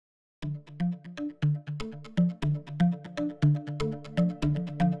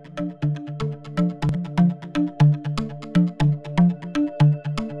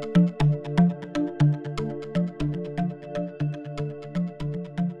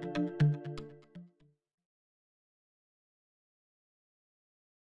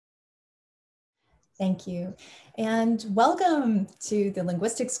Thank you. And welcome to the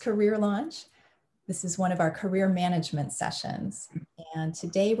Linguistics Career Launch. This is one of our career management sessions. And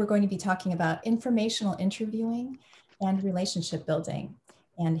today we're going to be talking about informational interviewing and relationship building.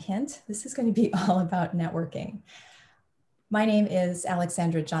 And hint, this is going to be all about networking. My name is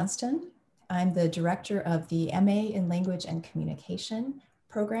Alexandra Johnston. I'm the director of the MA in Language and Communication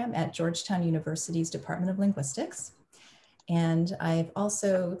program at Georgetown University's Department of Linguistics. And I've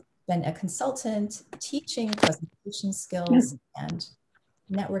also been a consultant teaching presentation skills and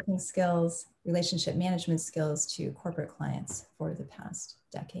networking skills, relationship management skills to corporate clients for the past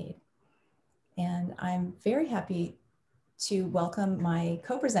decade. And I'm very happy to welcome my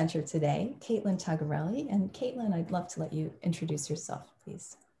co-presenter today, Caitlin Tagarelli. And Caitlin, I'd love to let you introduce yourself,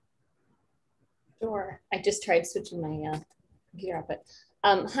 please. Sure. I just tried switching my computer up, but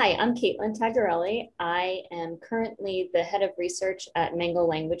hi, I'm Caitlin Tagarelli. I am currently the head of research at Mango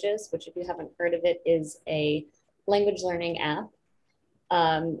Languages, which, if you haven't heard of it, is a language learning app.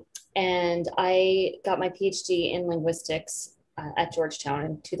 And I got my PhD in linguistics at Georgetown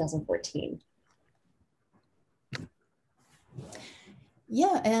in 2014.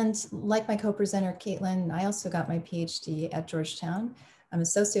 Yeah, and like my co-presenter, Caitlin, I also got my PhD at Georgetown. I'm a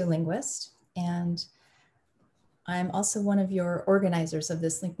sociolinguist, and I'm also one of your organizers of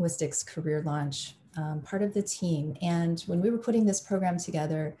this Linguistics Career Launch, part of the team. And when we were putting this program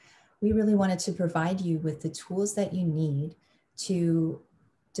together, we really wanted to provide you with the tools that you need to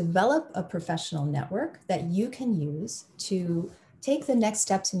develop a professional network that you can use to take the next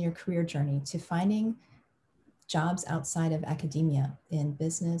steps in your career journey to finding jobs outside of academia in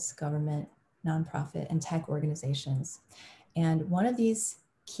business, government, nonprofit, and tech organizations. And one of these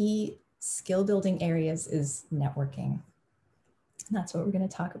key skill building areas is networking. And that's what we're going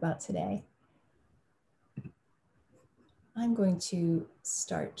to talk about today. I'm going to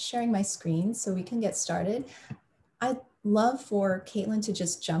start sharing my screen so we can get started. I'd love for Caitlin to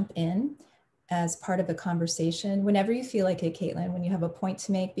just jump in as part of a conversation whenever you feel like it, Caitlin, when you have a point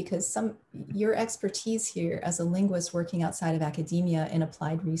to make, because your expertise here as a linguist working outside of academia in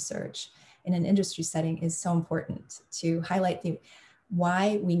applied research in an industry setting is so important to highlight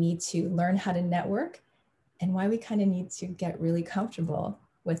why we need to learn how to network and why we kind of need to get really comfortable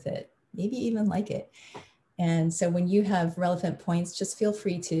with it, maybe even like it. And so when you have relevant points, just feel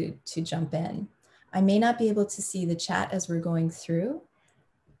free to jump in. I may not be able to see the chat as we're going through.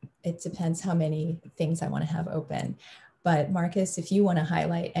 It depends how many things I want to have open. But Marcus, if you want to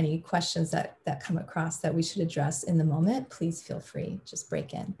highlight any questions that come across that we should address in the moment, please feel free, just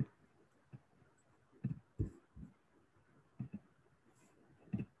break in.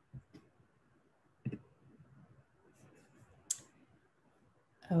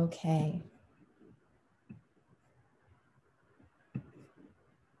 Okay.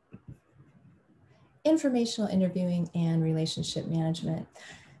 Informational interviewing and relationship management.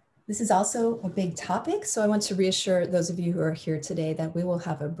 This is also a big topic, so I want to reassure those of you who are here today that we will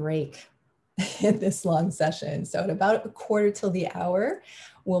have a break in this long session. So at about a quarter till the hour,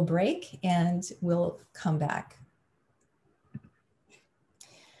 we'll break and we'll come back.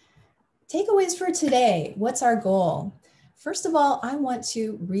 Takeaways for today. What's our goal? First of all, I want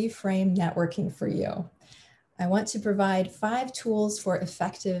to reframe networking for you. I want to provide 5 tools for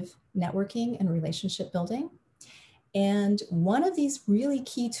effective networking and relationship building. And one of these really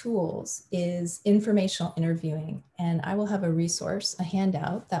key tools is informational interviewing. And I will have a resource, a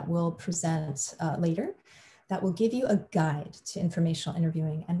handout that we'll present later that will give you a guide to informational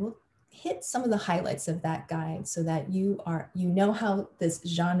interviewing. And we'll hit some of the highlights of that guide so that you know how this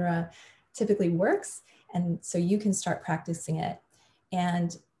genre typically works. And so you can start practicing it.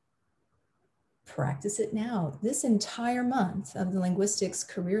 And practice it now. This entire month of the Linguistics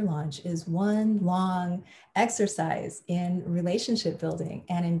Career Launch is one long exercise in relationship building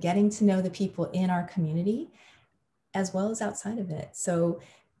and in getting to know the people in our community, as well as outside of it. So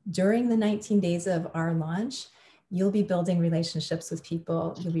during the 19 days of our launch, you'll be building relationships with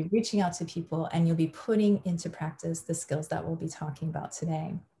people, you'll be reaching out to people, and you'll be putting into practice the skills that we'll be talking about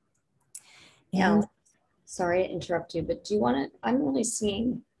today. And sorry to interrupt you, but do you want to, I'm only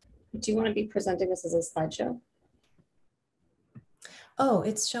seeing, do you want to be presenting this as a slideshow? Oh,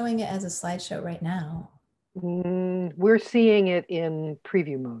 it's showing it as a slideshow right now. We're seeing it in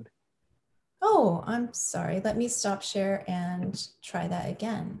preview mode. Oh, I'm sorry. Let me stop share and try that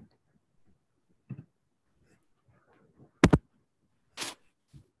again.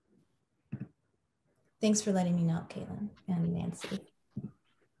 Thanks for letting me know, Caitlin and Nancy.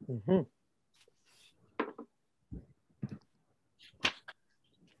 Mm-hmm.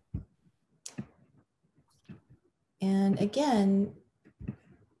 And again,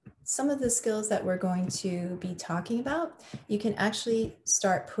 some of the skills that we're going to be talking about, you can actually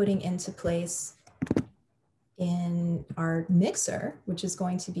start putting into place in our mixer, which is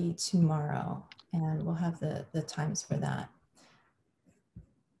going to be tomorrow. And we'll have the times for that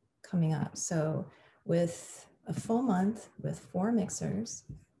coming up. So with a full month with 4 mixers,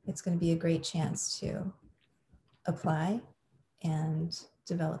 it's going to be a great chance to apply and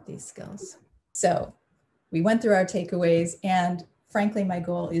develop these skills. So we went through our takeaways, and frankly, my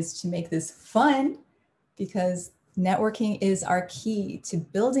goal is to make this fun, because networking is our key to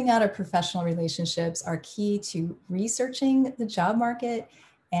building out our professional relationships, our key to researching the job market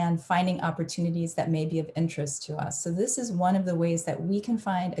and finding opportunities that may be of interest to us. So this is one of the ways that we can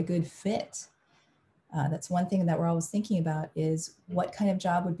find a good fit. That's one thing that we're always thinking about, is what kind of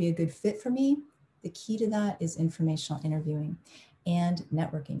job would be a good fit for me? The key to that is informational interviewing and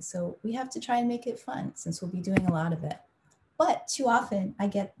networking. So we have to try and make it fun, since we'll be doing a lot of it. But too often I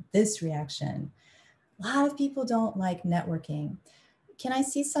get this reaction: a lot of people don't like networking. Can I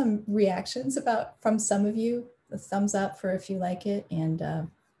see some reactions from some of you? A thumbs up for if you like it, and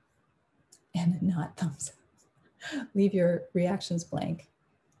not thumbs up. Leave your reactions blank.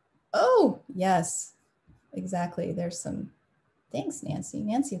 Oh, yes, exactly. There's some, thanks, Nancy.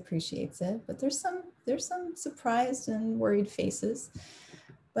 Nancy appreciates it, but there's some surprised and worried faces.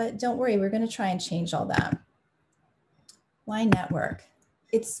 But don't worry, we're going to try and change all that. Why network?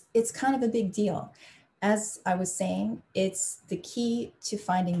 It's kind of a big deal. As I was saying, it's the key to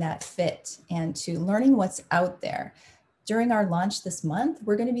finding that fit and to learning what's out there. During our launch this month,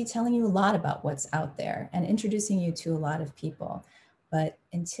 we're going to be telling you a lot about what's out there and introducing you to a lot of people. But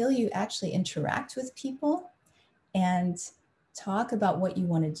until you actually interact with people and talk about what you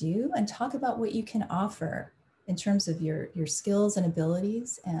want to do and talk about what you can offer in terms of your skills and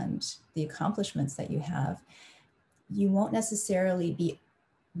abilities and the accomplishments that you have, you won't necessarily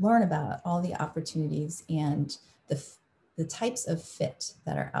learn about all the opportunities and the types of fit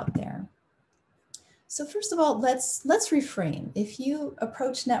that are out there. So first of all, let's reframe. If you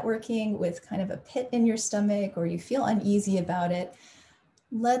approach networking with kind of a pit in your stomach, or you feel uneasy about it,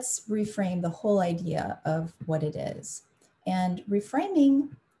 let's reframe the whole idea of what it is. And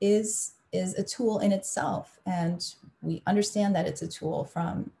reframing is a tool in itself. And we understand that it's a tool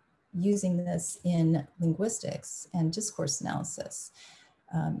from using this in linguistics and discourse analysis.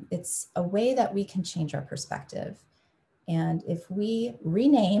 It's a way that we can change our perspective. And if we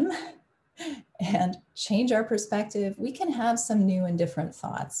rename and change our perspective, we can have some new and different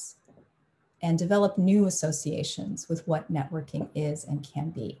thoughts and develop new associations with what networking is and can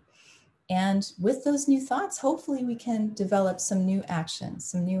be. And with those new thoughts, hopefully we can develop some new actions,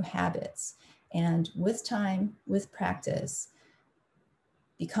 some new habits. And with time, with practice,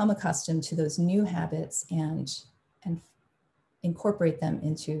 become accustomed to those new habits and incorporate them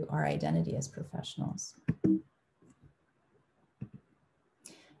into our identity as professionals.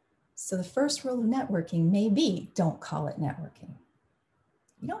 So the first rule of networking may be, don't call it networking.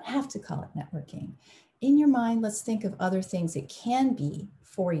 You don't have to call it networking. In your mind, let's think of other things it can be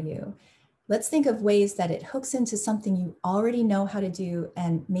for you. Let's think of ways that it hooks into something you already know how to do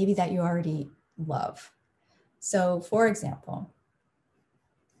and maybe that you already love. So for example,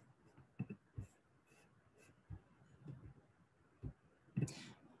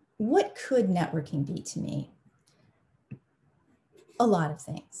 what could networking be to me? A lot of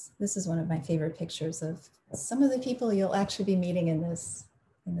things. This is one of my favorite pictures of some of the people you'll actually be meeting in this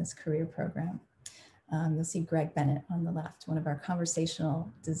career program. You'll see Greg Bennett on the left, one of our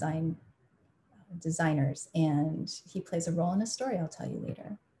conversational designers, and he plays a role in a story I'll tell you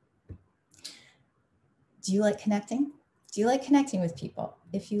later. Do you like connecting? Do you like connecting with people?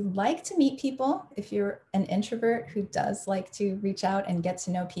 If you like to meet people, if you're an introvert who does like to reach out and get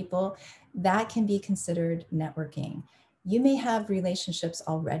to know people, that can be considered networking. You may have relationships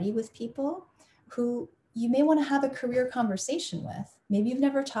already with people who you may want to have a career conversation with. Maybe you've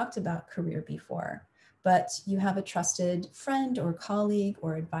never talked about career before, but you have a trusted friend or colleague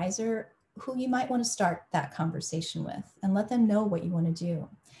or advisor who you might want to start that conversation with and let them know what you want to do.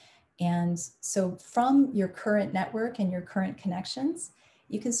 And so from your current network and your current connections,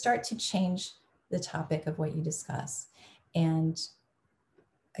 you can start to change the topic of what you discuss. And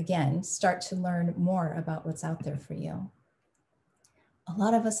again, start to learn more about what's out there for you. A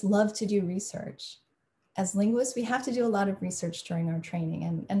lot of us love to do research. As linguists, we have to do a lot of research during our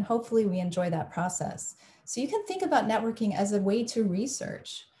training, and hopefully we enjoy that process. So you can think about networking as a way to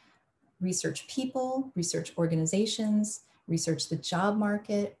research people, research organizations, research the job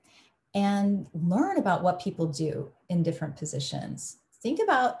market, and learn about what people do in different positions. Think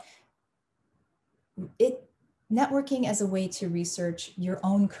about it. networking as a way to research your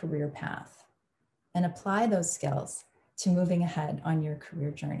own career path and apply those skills to moving ahead on your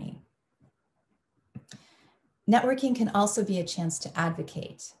career journey. Networking can also be a chance to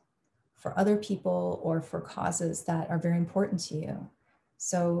advocate for other people or for causes that are very important to you.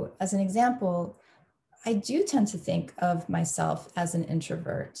 So as an example, I do tend to think of myself as an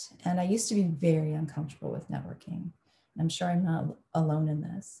introvert, and I used to be very uncomfortable with networking. I'm sure I'm not alone in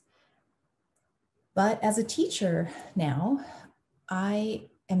this. But as a teacher now, I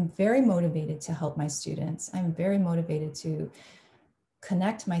am very motivated to help my students. I'm very motivated to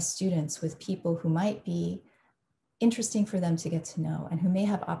connect my students with people who might be interesting for them to get to know and who may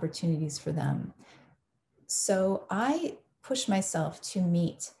have opportunities for them. So I push myself to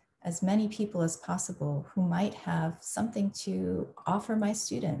meet as many people as possible who might have something to offer my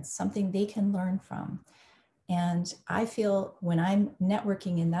students, something they can learn from. And I feel when I'm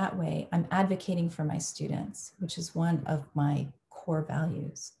networking in that way, I'm advocating for my students, which is one of my core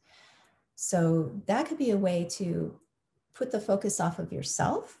values. So that could be a way to put the focus off of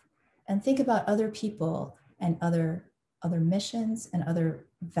yourself and think about other people and other missions and other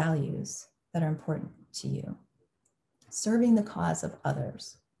values that are important to you. Serving the cause of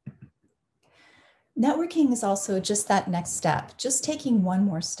others. Networking is also just that next step, just taking one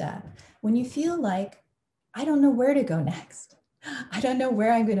more step. When you feel like, I don't know where to go next. I don't know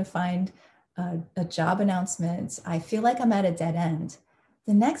where I'm going to find a job announcement. I feel like I'm at a dead end.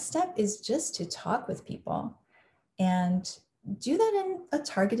 The next step is just to talk with people and do that in a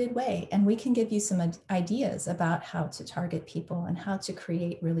targeted way. And we can give you some ideas about how to target people and how to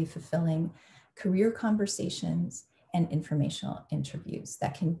create really fulfilling career conversations and informational interviews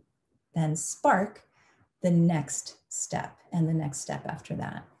that can then spark the next step and the next step after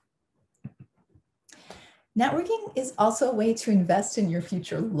that. Networking is also a way to invest in your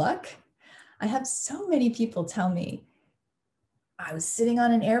future luck. I have so many people tell me, I was sitting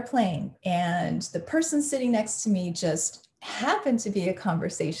on an airplane and the person sitting next to me just happened to be a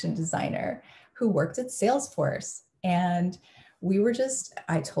conversation designer who worked at Salesforce. And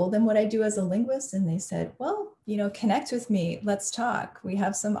I told them what I do as a linguist, and they said, well, connect with me, let's talk. We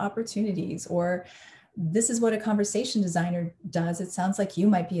have some opportunities, or this is what a conversation designer does. It sounds like you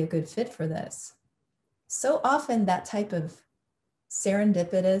might be a good fit for this. So often that type of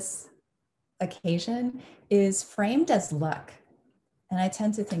serendipitous occasion is framed as luck. And I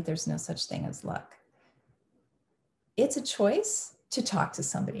tend to think there's no such thing as luck. It's a choice to talk to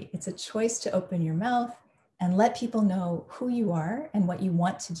somebody. It's a choice to open your mouth and let people know who you are and what you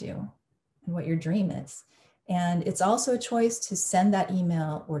want to do and what your dream is. And it's also a choice to send that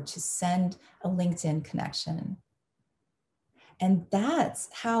email or to send a LinkedIn connection. And that's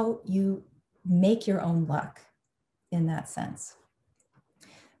how you make your own luck in that sense.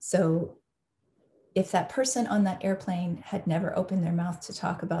 So if that person on that airplane had never opened their mouth to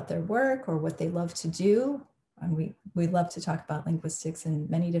talk about their work or what they love to do, and we love to talk about linguistics in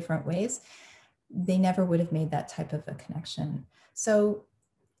many different ways, they never would have made that type of a connection. So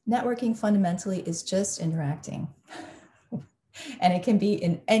networking fundamentally is just interacting. And it can be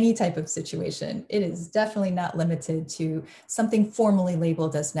in any type of situation. It is definitely not limited to something formally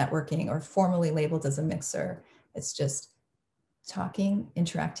labeled as networking or formally labeled as a mixer. It's just talking,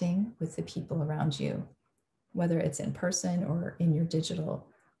 interacting with the people around you, whether it's in person or in your digital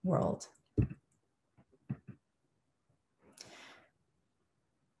world.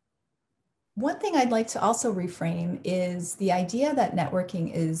 One thing I'd like to also reframe is the idea that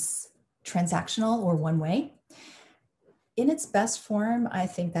networking is transactional or one way. In its best form, I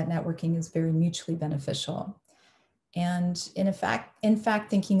think that networking is very mutually beneficial. And in fact,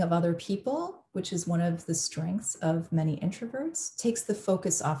 thinking of other people, which is one of the strengths of many introverts, takes the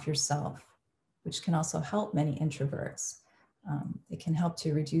focus off yourself, which can also help many introverts. It can help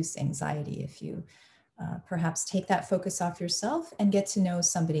to reduce anxiety if you perhaps take that focus off yourself and get to know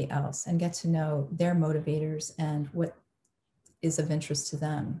somebody else and get to know their motivators and what is of interest to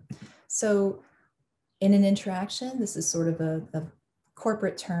them. So in an interaction, this is sort of a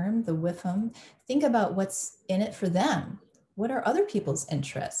corporate term, the WIFM, think about what's in it for them. What are other people's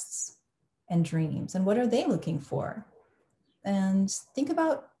interests and dreams, and what are they looking for? And think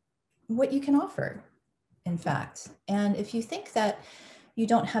about what you can offer, in fact. And if you think that you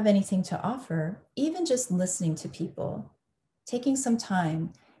don't have anything to offer, even just listening to people, taking some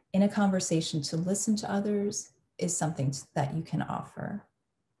time in a conversation to listen to others is something that you can offer.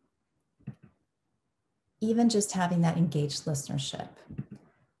 Even just having that engaged listenership,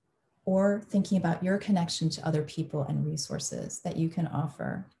 or thinking about your connection to other people and resources that you can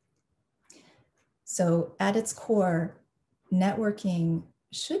offer. So at its core, networking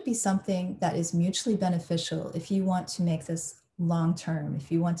should be something that is mutually beneficial if you want to make this long-term,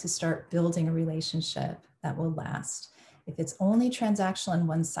 if you want to start building a relationship that will last. If it's only transactional and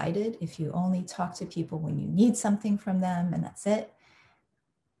one-sided, if you only talk to people when you need something from them and that's it,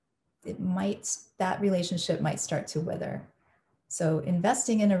 that relationship might start to wither. So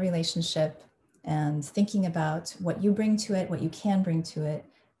investing in a relationship and thinking about what you bring to it, what you can bring to it,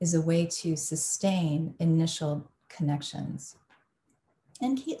 is a way to sustain initial connections.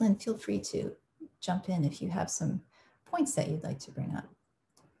 And Caitlin, feel free to jump in if you have some points that you'd like to bring up.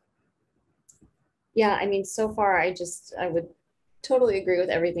 Yeah, I mean, so far, I would totally agree with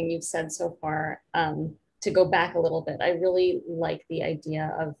everything you've said so far. To go back a little bit, I really like the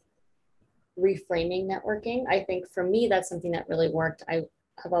idea of reframing networking. I think for me, that's something that really worked. I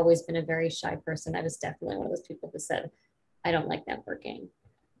have always been a very shy person. I was definitely one of those people who said, I don't like networking.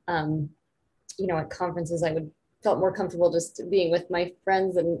 You know, at conferences, I felt more comfortable just being with my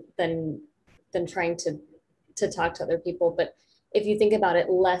friends than trying to talk to other people. But if you think about it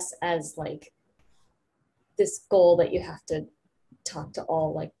less as like this goal that you have to talk to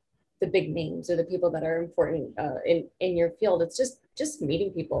all like the big names or the people that are important in your field, it's just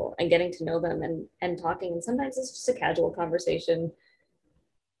meeting people and getting to know them and talking. And sometimes it's just a casual conversation,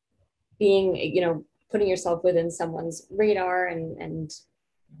 being, you know, putting yourself within someone's radar and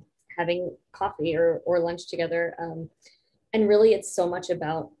having coffee or lunch together. And really, it's so much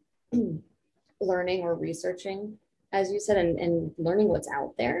about learning or researching, as you said, and learning what's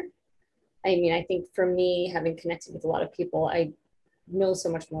out there. I mean, I think for me, having connected with a lot of people, I know so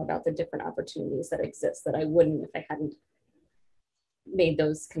much more about the different opportunities that exist that I wouldn't if I hadn't made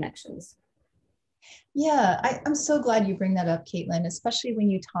those connections. Yeah, I'm so glad you bring that up, Caitlin, especially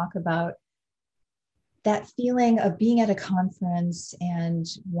when you talk about that feeling of being at a conference and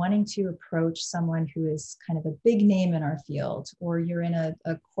wanting to approach someone who is kind of a big name in our field, or you're in a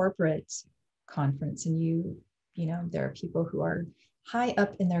corporate conference and you know, there are people who are high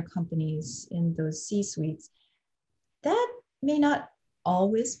up in their companies in those C-suites. That may not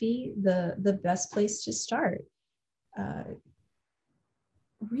always be the best place to start.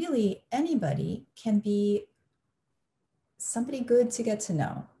 Really, anybody can be somebody good to get to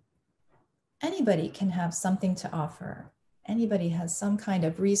know. Anybody can have something to offer. Anybody has some kind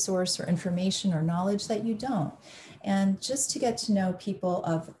of resource or information or knowledge that you don't. And just to get to know people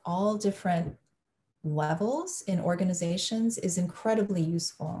of all different levels in organizations is incredibly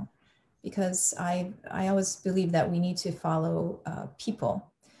useful, because I always believe that we need to follow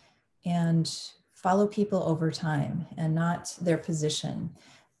people and follow people over time and not their position.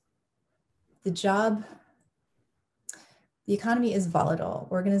 The economy is volatile.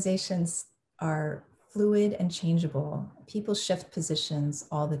 Organizations are fluid and changeable. People shift positions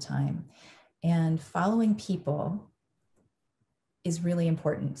all the time. And following people is really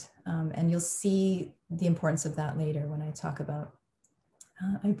important. And you'll see the importance of that later when I talk about,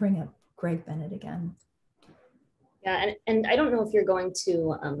 I bring up Greg Bennett again. Yeah, and I don't know if you're going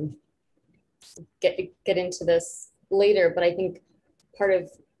to get into this later, but I think part of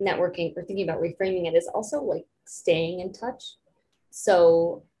networking or thinking about reframing it is also like staying in touch.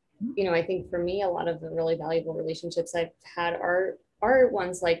 So, you know, I think for me, a lot of the really valuable relationships I've had are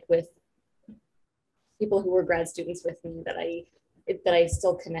ones like with people who were grad students with me that I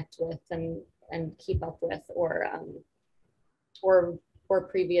still connect with and keep up with, or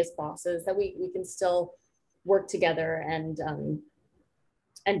previous bosses that we can still work together and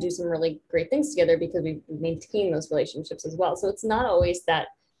do some really great things together because we maintain those relationships as well. So it's not always that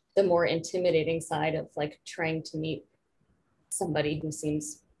the more intimidating side of like trying to meet somebody who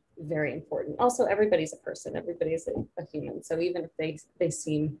seems very important. Also, everybody's a person, everybody's a human. So even if they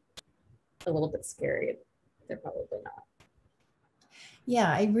seem a little bit scary, they're probably not. Yeah,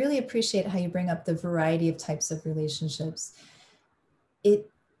 I really appreciate how you bring up the variety of types of relationships.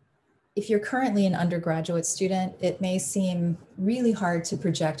 If you're currently an undergraduate student, it may seem really hard to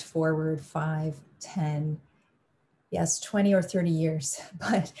project forward 5, 10, yes, 20 or 30 years,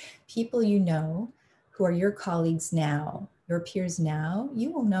 but people you know who are your colleagues now, your peers now,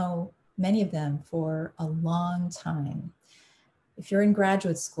 you will know many of them for a long time. If you're in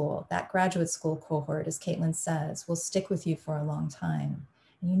graduate school, that graduate school cohort, as Caitlin says, will stick with you for a long time.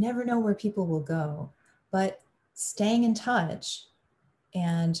 And you never know where people will go, but staying in touch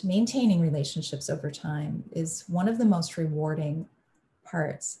and maintaining relationships over time is one of the most rewarding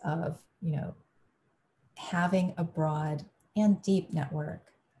parts of, you know, having a broad and deep network.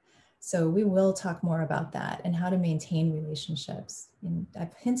 So we will talk more about that and how to maintain relationships. And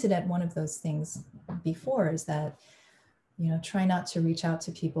I've hinted at one of those things before, is that, you know, try not to reach out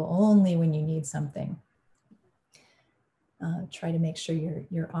to people only when you need something. try to make sure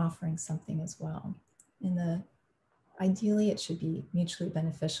you're offering something as well. And ideally, it should be mutually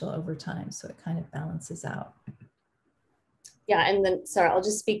beneficial over time, so it kind of balances out. Yeah, and then, sorry, I'll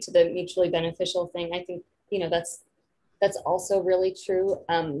just speak to the mutually beneficial thing. I think, that's also really true.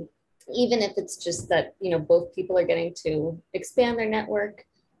 Even if it's just that, both people are getting to expand their network,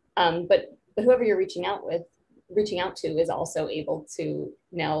 but whoever you're reaching out to is also able to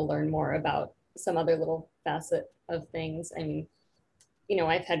now learn more about some other little facet of things. I mean,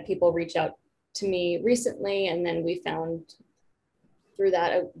 I've had people reach out to me recently, and then we found through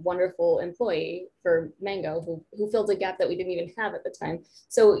that a wonderful employee for Mango who filled a gap that we didn't even have at the time.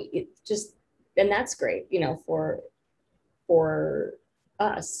 So and that's great, for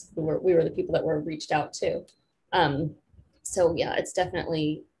us, we were the people that were reached out to. So yeah, it's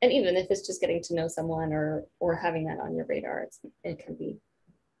definitely, and even if it's just getting to know someone or having that on your radar, it can be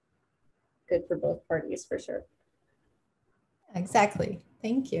good for both parties for sure. Exactly.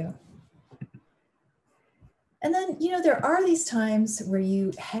 Thank you. And then, there are these times where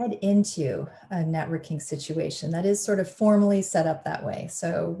you head into a networking situation that is sort of formally set up that way.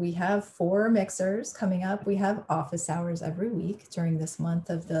 So we have 4 mixers coming up. We have office hours every week during this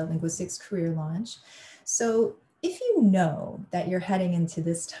month of the Linguistics Career Launch. So if you know that you're heading into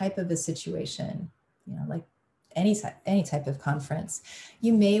this type of a situation, like any type of conference,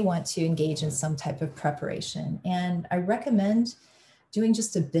 you may want to engage in some type of preparation. And I recommend doing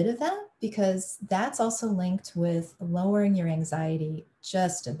just a bit of that, because that's also linked with lowering your anxiety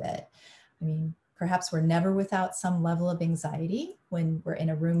just a bit. I mean, perhaps we're never without some level of anxiety when we're in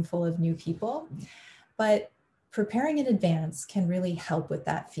a room full of new people, but preparing in advance can really help with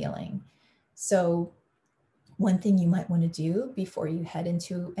that feeling. So one thing you might want to do before you head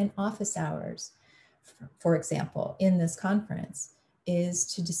into an office hours, for example, in this conference, is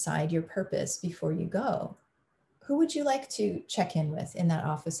to decide your purpose before you go. Who would you like to check in with in that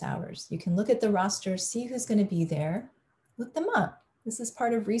office hours? You can look at the roster, see who's going to be there, look them up. This is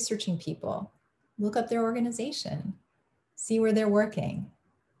part of researching people. Look up their organization, see where they're working,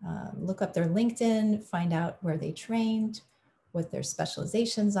 look up their LinkedIn, find out where they trained, what their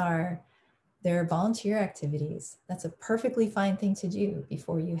specializations are, their volunteer activities. That's a perfectly fine thing to do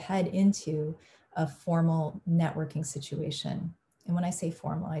before you head into a formal networking situation. And when I say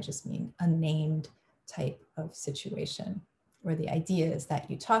formal, I just mean a named type of situation where the idea is that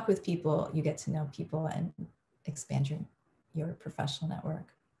you talk with people, you get to know people, and expand your professional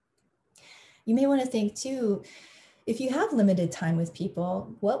network. You may want to think too, if you have limited time with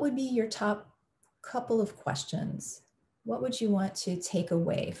people, what would be your top couple of questions? What would you want to take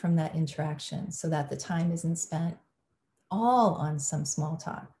away from that interaction so that the time isn't spent all on some small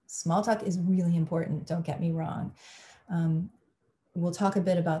talk? Small talk is really important, don't get me wrong. We'll talk a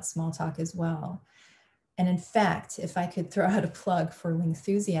bit about small talk as well. And in fact, if I could throw out a plug for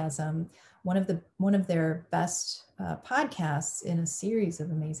Lingthusiasm, one of their best podcasts in a series of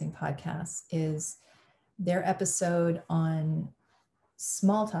amazing podcasts is their episode on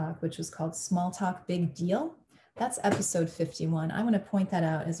small talk, which was called Small Talk Big Deal. That's episode 51. I want to point that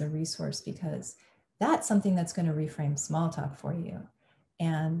out as a resource because that's something that's going to reframe small talk for you.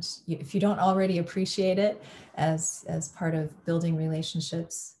 And if you don't already appreciate it as part of building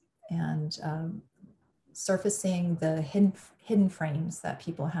relationships and surfacing the hidden frames that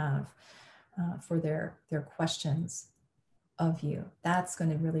people have for their questions of you, that's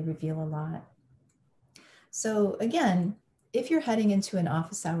going to really reveal a lot. So again, if you're heading into an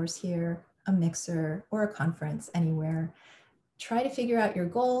office hours here, a mixer, or a conference anywhere, try to figure out your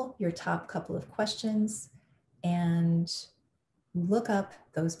goal, your top couple of questions, and look up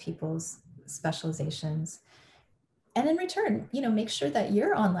those people's specializations. And in return, make sure that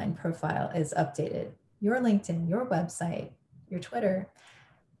your online profile is updated, your LinkedIn, your website, your Twitter.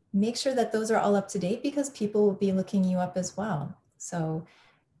 Make sure that those are all up to date because people will be looking you up as well. So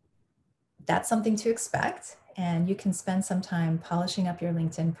that's something to expect. And you can spend some time polishing up your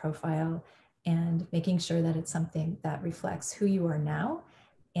LinkedIn profile and making sure that it's something that reflects who you are now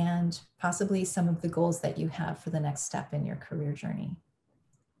and possibly some of the goals that you have for the next step in your career journey.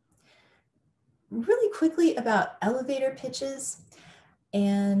 Really quickly about elevator pitches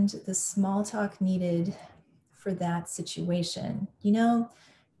and the small talk needed for that situation.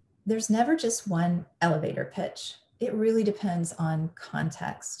 There's never just one elevator pitch. It really depends on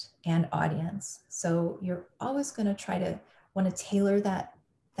context and audience. So you're always going to try to want to tailor that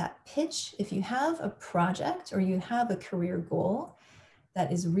pitch. If you have a project or you have a career goal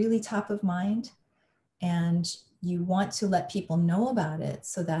that is really top of mind and you want to let people know about it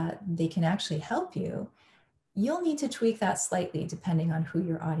so that they can actually help you, you'll need to tweak that slightly depending on who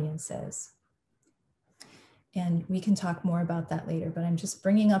your audience is. And we can talk more about that later, but I'm just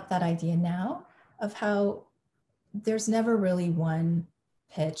bringing up that idea now of how there's never really one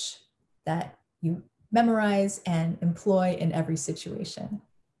pitch that you memorize and employ in every situation.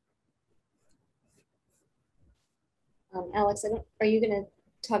 Alex, are you going to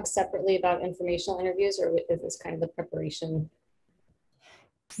talk separately about informational interviews, or is this kind of the preparation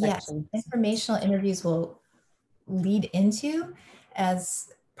section? Yes, informational interviews will lead into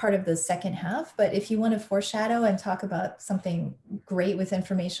as part of the second half, but if you want to foreshadow and talk about something great with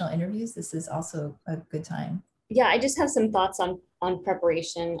informational interviews, this is also a good time. Yeah, I just have some thoughts on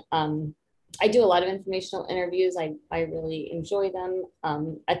preparation. I do a lot of informational interviews. I really enjoy them.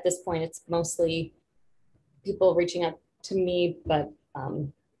 At this point, it's mostly people reaching out to me, but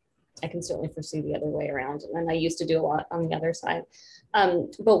I can certainly foresee the other way around. And I used to do a lot on the other side.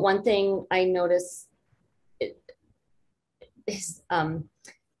 But one thing I notice is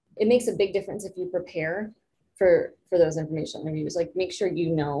it makes a big difference if you prepare for those informational interviews. Like, make sure you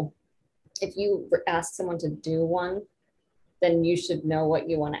know, if you ask someone to do one, then you should know what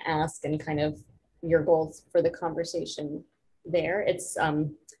you want to ask and kind of your goals for the conversation there. It's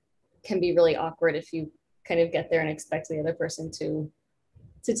can be really awkward if you kind of get there and expect the other person to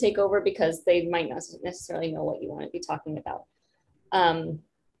take over, because they might not necessarily know what you want to be talking about.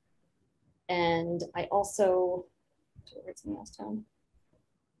 And I also,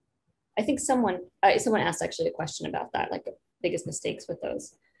 I think someone asked actually a question about that, like the biggest mistakes with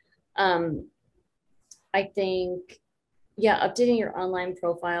those. I think, yeah, updating your online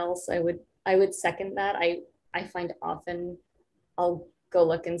profiles, I would second that. I find often I'll go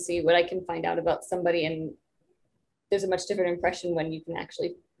look and see what I can find out about somebody, and there's a much different impression when you can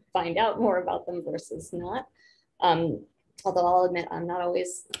actually find out more about them versus not. Although I'll admit I'm not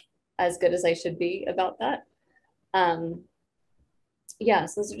always as good as I should be about that. Yeah,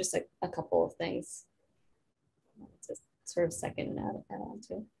 so those are just a couple of things to sort of second and add on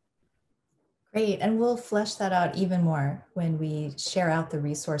to. Great, and we'll flesh that out even more when we share out the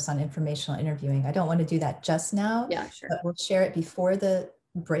resource on informational interviewing. I don't want to do that just now, yeah, sure. But we'll share it before the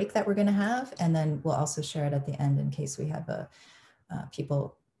break that we're going to have, and then we'll also share it at the end in case we have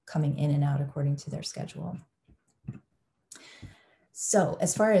people coming in and out according to their schedule. So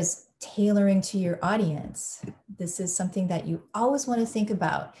as far as tailoring to your audience, this is something that you always want to think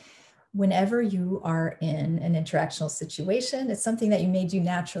about whenever you are in an interactional situation. It's something that you may do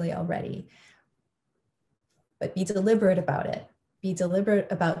naturally already, but be deliberate about it. Be deliberate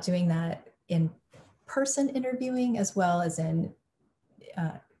about doing that in person interviewing, as well as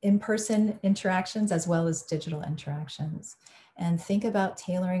in-person interactions, as well as digital interactions. And think about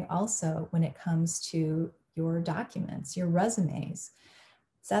tailoring also when it comes to your documents, your resumes.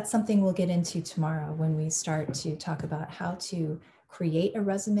 So that's something we'll get into tomorrow when we start to talk about how to create a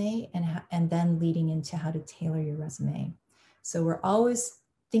resume and then leading into how to tailor your resume. So we're always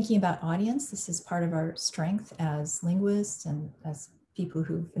thinking about audience. This is part of our strength as linguists and as people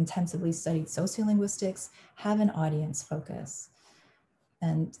who've intensively studied sociolinguistics, have an audience focus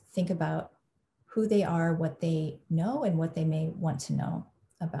and think about who they are, what they know, and what they may want to know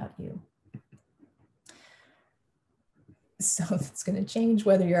about you. So it's going to change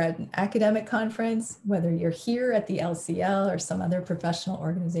whether you're at an academic conference, whether you're here at the LCL or some other professional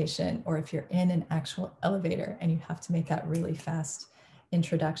organization, or if you're in an actual elevator and you have to make that really fast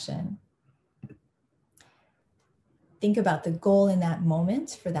introduction. Think about the goal in that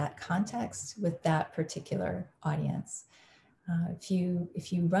moment for that context with that particular audience. If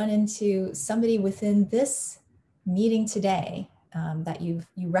you run into somebody within this meeting today that you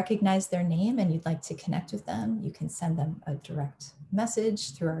recognize their name and you'd like to connect with them, you can send them a direct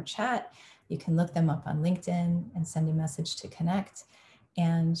message through our chat. You can look them up on LinkedIn and send a message to connect,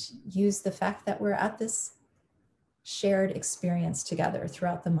 and use the fact that we're at this shared experience together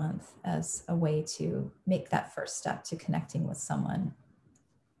throughout the month as a way to make that first step to connecting with someone.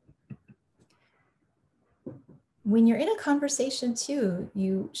 When you're in a conversation too,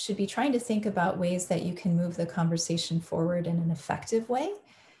 you should be trying to think about ways that you can move the conversation forward in an effective way,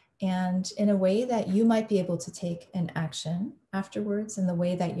 and in a way that you might be able to take an action afterwards, and the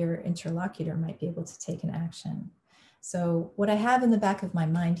way that your interlocutor might be able to take an action. So what I have in the back of my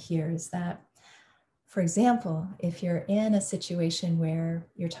mind here is that, for example, if you're in a situation where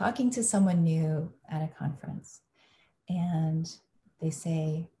you're talking to someone new at a conference and they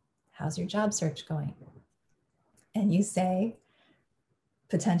say, "How's your job search going?" And you say,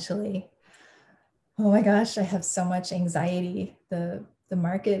 potentially, "Oh my gosh, I have so much anxiety. The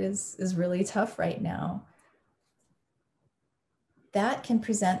market is really tough right now." That can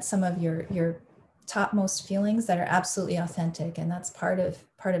present some of your topmost feelings that are absolutely authentic. And that's part of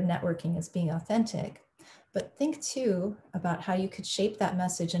networking, is being authentic. but think too about how you could shape that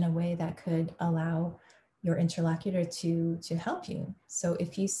message in a way that could allow your interlocutor to help you. So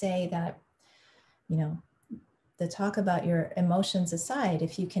if you say that, you know, the talk about your emotions aside,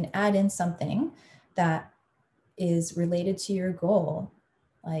 if you can add in something that is related to your goal,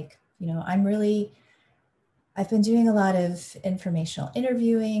 like, you know, I've been doing a lot of informational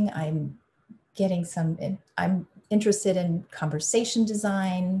interviewing. I'm interested in conversation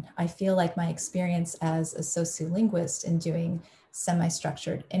design. I feel like my experience as a sociolinguist in doing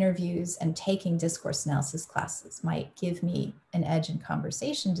semi-structured interviews and taking discourse analysis classes might give me an edge in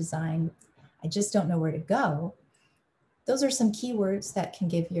conversation design. I just don't know where to go. Those are some keywords that can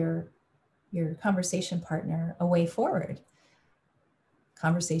give your conversation partner a way forward.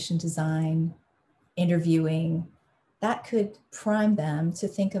 Conversation design, interviewing, that could prime them to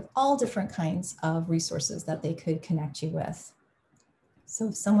think of all different kinds of resources that they could connect you with. So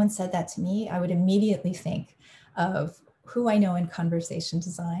if someone said that to me, I would immediately think of who I know in conversation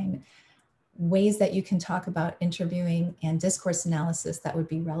design, ways that you can talk about interviewing and discourse analysis that would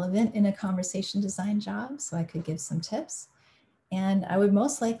be relevant in a conversation design job. So I could give some tips. And I would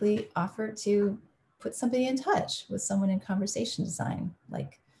most likely offer to put somebody in touch with someone in conversation design,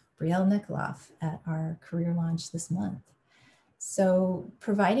 like Brielle Nikoloff at our career launch this month. So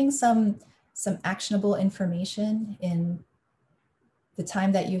providing some actionable information in the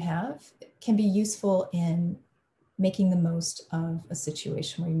time that you have can be useful in making the most of a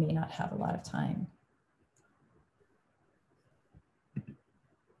situation where you may not have a lot of time.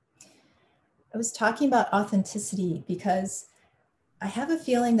 I was talking about authenticity because I have a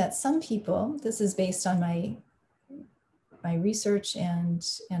feeling that some people, this is based on my research and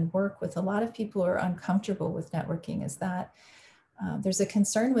work with a lot of people who are uncomfortable with networking, is that there's a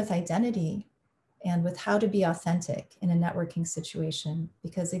concern with identity and with how to be authentic in a networking situation.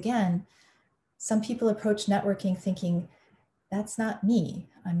 Because again, some people approach networking thinking, that's not me.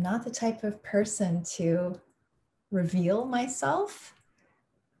 I'm not the type of person to reveal myself.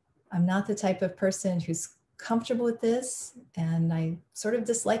 I'm not the type of person who's comfortable with this, and I sort of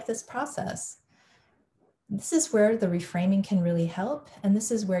dislike this process. This is where the reframing can really help. And this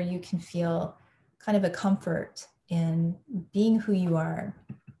is where you can feel kind of a comfort in being who you are.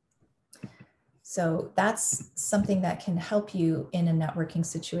 So that's something that can help you in a networking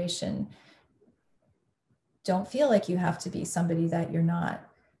situation. Don't feel like you have to be somebody that you're not.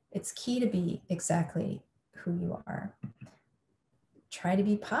 It's key to be exactly who you are. Try to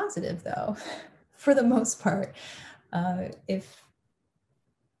be positive though, for the most part. If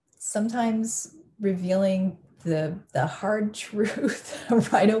sometimes revealing the hard truth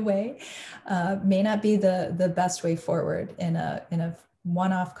right away may not be the best way forward in a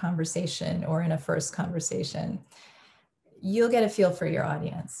one-off conversation or in a first conversation. You'll get a feel for your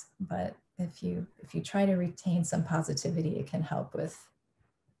audience, but if you try to retain some positivity, it can help with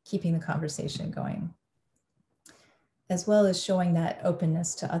keeping the conversation going, as well as showing that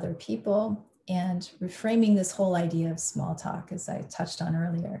openness to other people and reframing this whole idea of small talk, as I touched on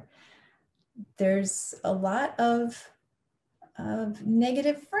earlier. There's a lot of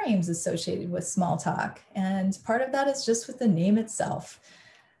negative frames associated with small talk. And part of that is just with the name itself,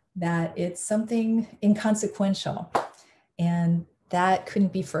 that it's something inconsequential. And that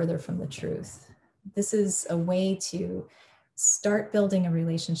couldn't be further from the truth. This is a way to start building a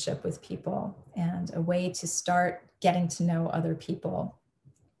relationship with people and a way to start getting to know other people.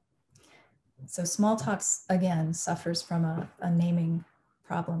 So small talk, again, suffers from a naming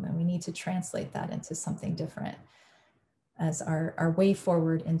problem, and we need to translate that into something different as our way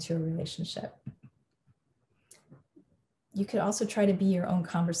forward into a relationship. You could also try to be your own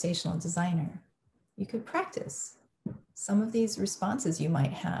conversational designer. You could practice some of these responses you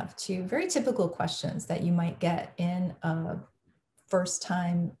might have to very typical questions that you might get in a first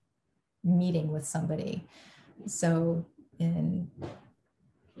time meeting with somebody. So in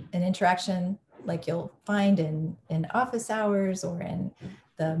an interaction like you'll find in office hours or in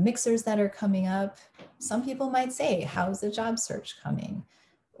the mixers that are coming up, some people might say, how's the job search coming?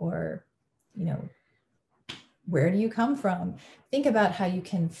 Or, you know, where do you come from? Think about how you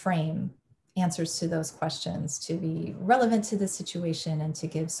can frame answers to those questions to be relevant to the situation and to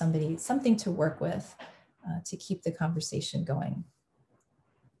give somebody something to work with to keep the conversation going.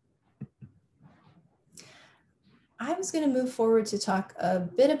 I was going to move forward to talk a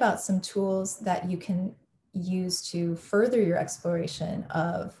bit about some tools that you can use to further your exploration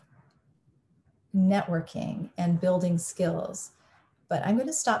of networking and building skills. But I'm going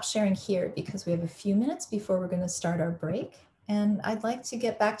to stop sharing here because we have a few minutes before we're going to start our break. And I'd like to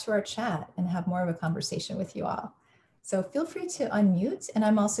get back to our chat and have more of a conversation with you all. So feel free to unmute. And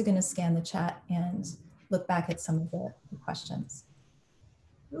I'm also going to scan the chat and look back at some of the questions.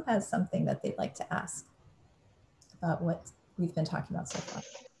 Who has something that they'd like to ask about what we've been talking about so far?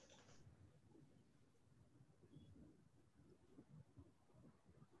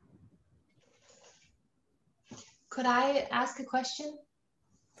 Could I ask a question?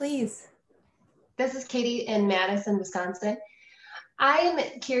 Please. This is Katie in Madison, Wisconsin. I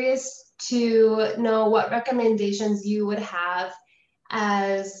am curious to know what recommendations you would have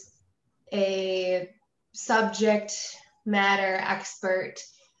as a subject matter expert.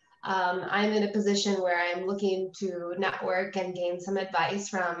 I'm in a position where I'm looking to network and gain some advice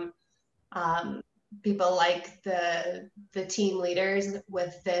from people like the team leaders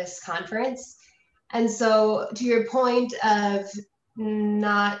with this conference. And so to your point of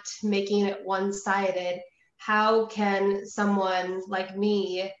not making it one-sided, how can someone like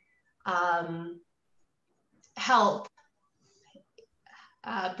me help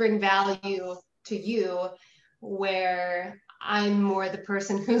bring value to you where I'm more the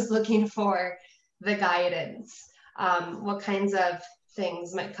person who's looking for the guidance? What kinds of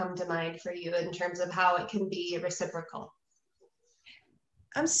things might come to mind for you in terms of how it can be reciprocal?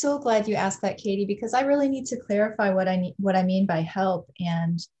 I'm so glad you asked that, Katie, because I really need to clarify what I mean by help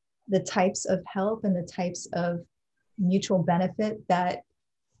and the types of help and the types of mutual benefit that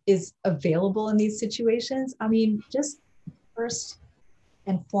is available in these situations. I mean, just first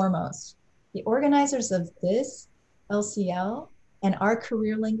and foremost, the organizers of this LCL and our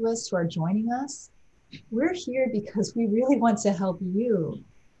career linguists who are joining us, we're here because we really want to help you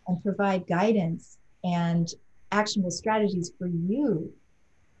and provide guidance and actionable strategies for you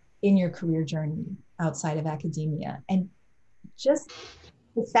in your career journey outside of academia. And just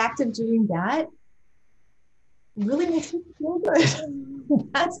the fact of doing that really makes me feel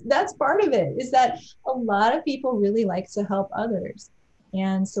good. That's part of it, is that a lot of people really like to help others.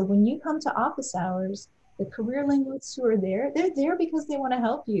 And so when you come to office hours, the career linguists who are there, they're there because they want to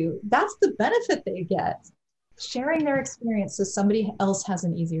help you. That's the benefit they get. Sharing their experience so somebody else has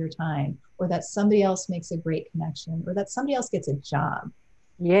an easier time, or that somebody else makes a great connection, or that somebody else gets a job.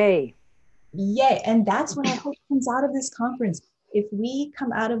 Yay. Yay. And that's what I hope comes out of this conference. If we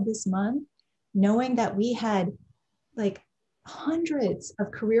come out of this month knowing that we had like hundreds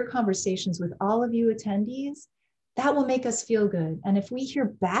of career conversations with all of you attendees, that will make us feel good. And if we hear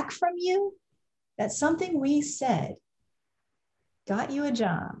back from you that something we said got you a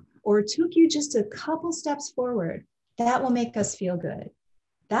job or took you just a couple steps forward, that will make us feel good.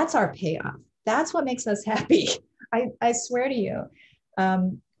 That's our payoff. That's what makes us happy. I swear to you.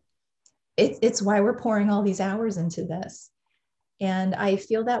 It's why we're pouring all these hours into this. And I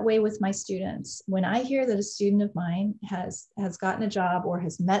feel that way with my students. When I hear that a student of mine has gotten a job or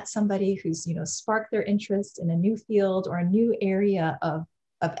has met somebody who's, sparked their interest in a new field or a new area of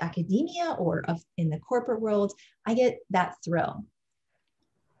academia or in the corporate world, I get that thrill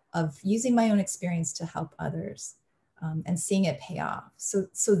of using my own experience to help others and seeing it pay off.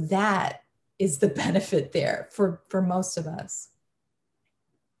 So that is the benefit there for most of us.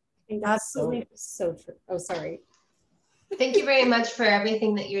 I think that's so true. Oh, sorry. Thank you very much for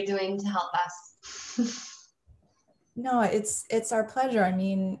everything that you're doing to help us. No, it's our pleasure. I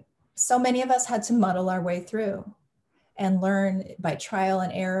mean, so many of us had to muddle our way through and learn by trial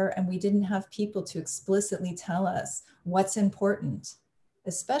and error, and we didn't have people to explicitly tell us what's important,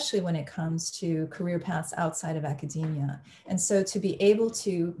 especially when it comes to career paths outside of academia. And so to be able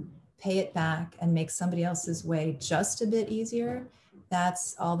to pay it back and make somebody else's way just a bit easier,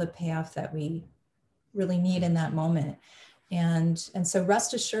 that's all the payoff that we really need in that moment. And so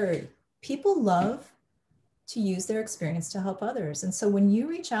rest assured, people love to use their experience to help others. And so when you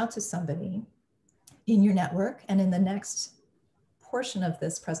reach out to somebody in your network, and in the next portion of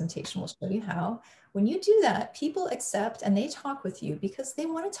this presentation, we'll show you how, when you do that, people accept and they talk with you because they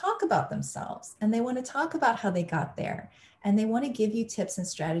want to talk about themselves and they want to talk about how they got there. And they want to give you tips and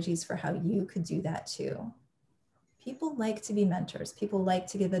strategies for how you could do that too. People like to be mentors. People like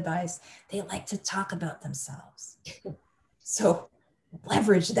to give advice. They like to talk about themselves. So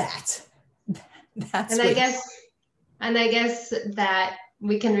leverage that. That's and I guess that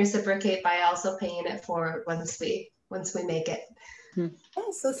we can reciprocate by also paying it forward once we make it. Yeah,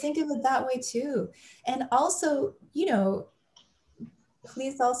 so think of it that way too. And also,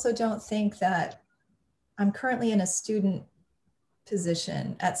 please also don't think that I'm currently in a student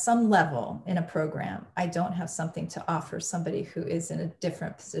position at some level in a program. I don't have something to offer somebody who is in a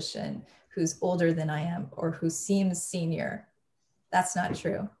different position, who's older than I am, or who seems senior. That's not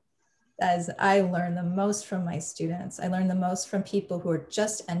true. As I learn the most from my students, I learn the most from people who are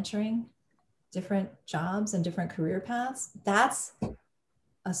just entering different jobs and different career paths. That's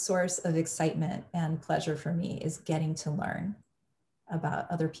a source of excitement and pleasure for me is getting to learn about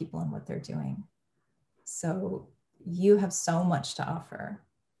other people and what they're doing. So you have so much to offer.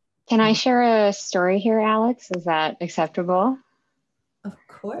 Can I share a story here, Alex? Is that acceptable? Of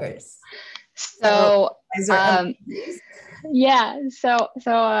course. So, yeah,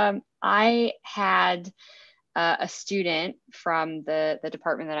 I had a student from the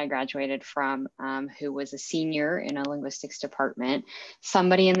department that I graduated from who was a senior in a linguistics department.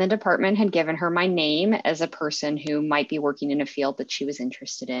 Somebody in the department had given her my name as a person who might be working in a field that she was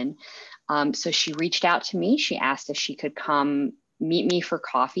interested in. So she reached out to me. She asked if she could come meet me for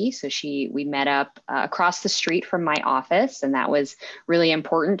coffee. So we met up across the street from my office, and that was really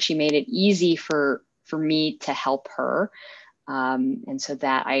important. She made it easy for me to help her. And so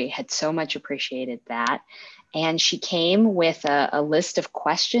that I had so much appreciated that. And she came with a list of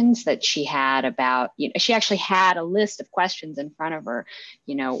questions that she had about, she actually had a list of questions in front of her,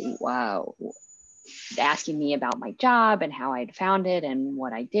 asking me about my job and how I'd found it and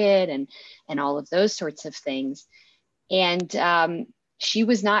what I did and all of those sorts of things. And she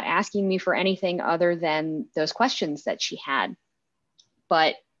was not asking me for anything other than those questions that she had.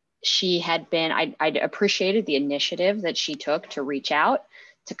 But she had been, I'd appreciated the initiative that she took to reach out,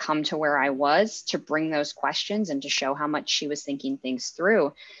 to come to where I was, to bring those questions and to show how much she was thinking things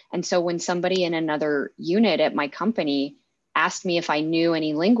through. And so when somebody in another unit at my company asked me if I knew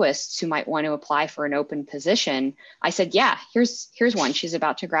any linguists who might want to apply for an open position, I said, yeah, here's one. She's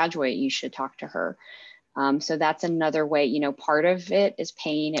about to graduate. You should talk to her. So that's another way, part of it is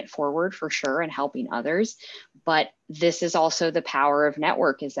paying it forward for sure and helping others. But this is also the power of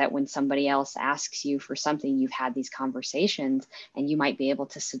network, is that when somebody else asks you for something, you've had these conversations and you might be able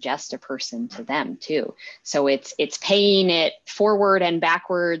to suggest a person to them too. So it's paying it forward and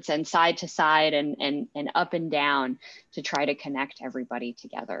backwards and side to side and up and down to try to connect everybody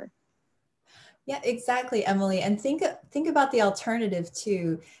together. Yeah, exactly, Emily. And think about the alternative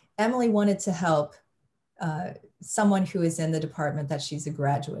too. Emily wanted to help someone who is in the department that she's a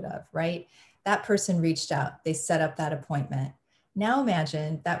graduate of, right? That person reached out, they set up that appointment. Now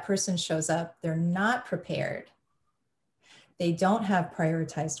imagine that person shows up, they're not prepared. They don't have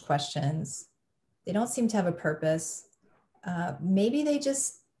prioritized questions. They don't seem to have a purpose. Maybe they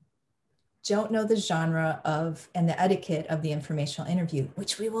just don't know the genre of and the etiquette of the informational interview,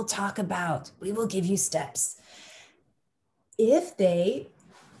 which we will talk about. We will give you steps. If they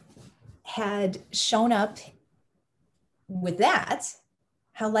had shown up with that,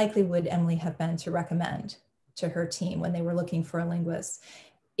 how likely would Emily have been to recommend to her team when they were looking for a linguist?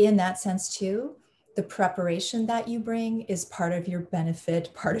 In that sense too, the preparation that you bring is part of your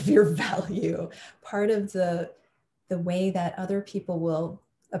benefit, part of your value, part of the way that other people will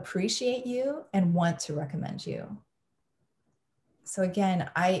appreciate you and want to recommend you. So again,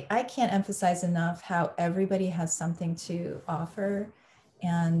 I can't emphasize enough how everybody has something to offer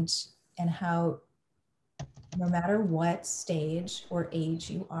and how no matter what stage or age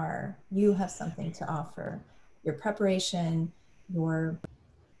you are, you have something to offer. Your preparation, your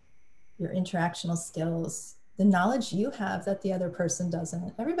interactional skills, the knowledge you have that the other person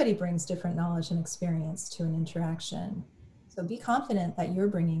doesn't. Everybody brings different knowledge and experience to an interaction. So be confident that you're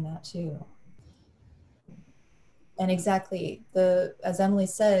bringing that too. And exactly, as Emily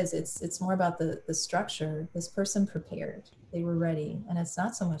says, it's more about the structure. This person prepared, they were ready, and it's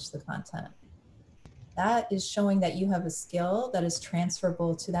not so much the content. That is showing that you have a skill that is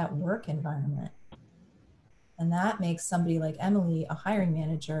transferable to that work environment. And that makes somebody like Emily, a hiring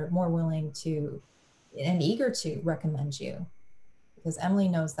manager, more willing to and eager to recommend you, because Emily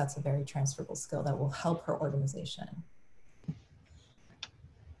knows that's a very transferable skill that will help her organization.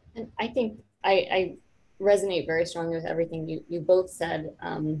 And I think I resonate very strongly with everything you both said.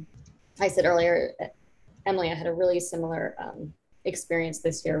 I said earlier, Emily, I had a really similar experience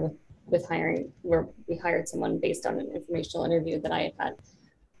this year with hiring, where we hired someone based on an informational interview that I had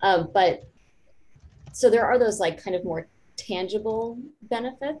had. But so there are those like kind of more tangible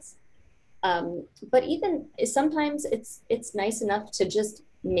benefits. But even sometimes it's nice enough to just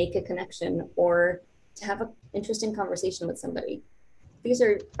make a connection or to have an interesting conversation with somebody. These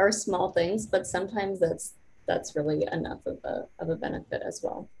are small things, but sometimes that's really enough of a benefit as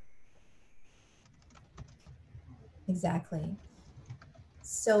well. Exactly.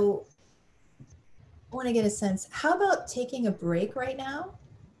 So I want to get a sense, how about taking a break right now?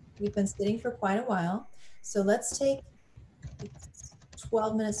 We've been sitting for quite a while. So let's take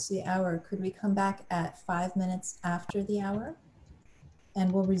 12 minutes to the hour. Could we come back at 5 minutes after the hour?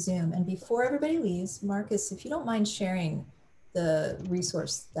 And we'll resume. And before everybody leaves, Marcus, if you don't mind sharing the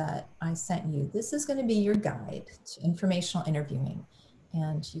resource that I sent you, this is going to be your guide to informational interviewing.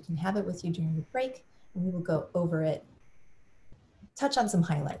 and you can have it with you during your break, and we will go over it, touch on some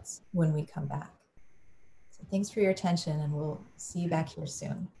highlights when we come back. So thanks for your attention, and we'll see you back here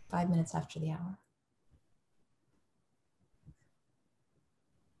soon, 5 minutes after the hour.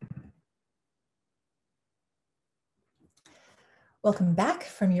 Welcome back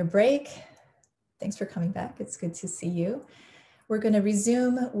from your break. Thanks for coming back. It's good to see you. We're going to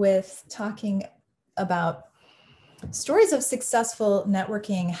resume with talking about stories of successful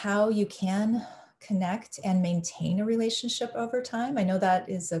networking, how you can connect and maintain a relationship over time. I know that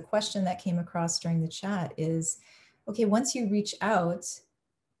is a question that came across during the chat is, okay, once you reach out,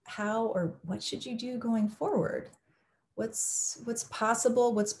 how or what should you do going forward? What's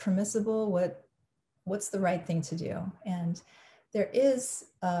possible, what's permissible, what's the right thing to do? And there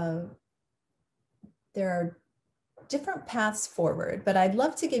are different paths forward, but I'd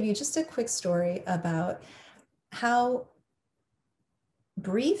love to give you just a quick story about how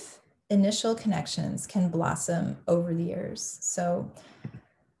brief initial connections can blossom over the years. So I'm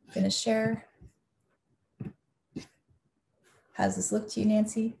going to share. How's this look to you,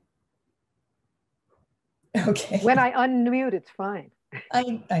 Nancy? Okay. When I unmute, it's fine.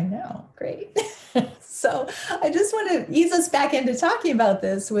 I know, great. So I just want to ease us back into talking about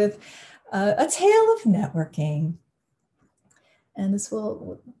this with a tale of networking. And this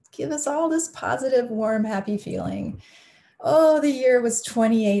will give us all this positive, warm, happy feeling. Oh, the year was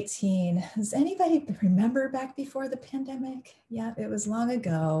 2018. Does anybody remember back before the pandemic? Yeah, it was long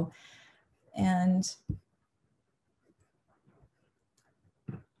ago. And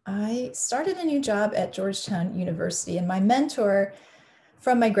I started a new job at Georgetown University, and my mentor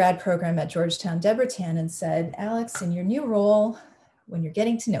from my grad program at Georgetown, Deborah Tannen, said, Alex, in your new role, when you're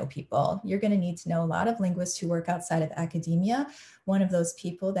getting to know people, you're going to need to know a lot of linguists who work outside of academia. One of those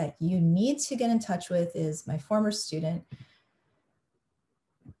people that you need to get in touch with is my former student,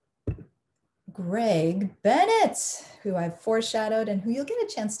 Greg Bennett, who I've foreshadowed and who you'll get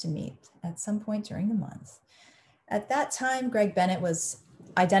a chance to meet at some point during the month. At that time, Greg Bennett was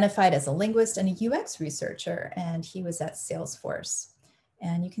identified as a linguist and a UX researcher, and he was at Salesforce.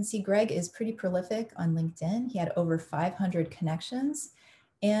 And you can see Greg is pretty prolific on LinkedIn. He had over 500 connections,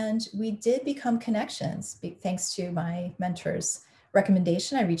 and we did become connections. Thanks to my mentor's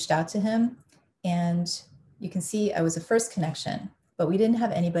recommendation, I reached out to him, and you can see I was a first connection, but we didn't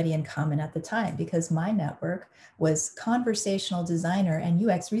have anybody in common at the time because my network was conversational designer and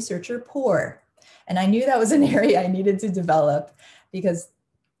UX researcher poor. And I knew that was an area I needed to develop because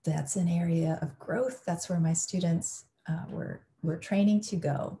that's an area of growth. That's where my students were training to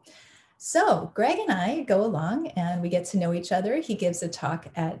go. So Greg and I go along and we get to know each other. He gives a talk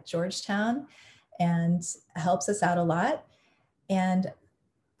at Georgetown and helps us out a lot. And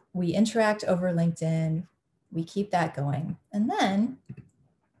we interact over LinkedIn. We keep that going. And then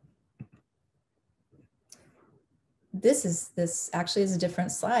this actually is a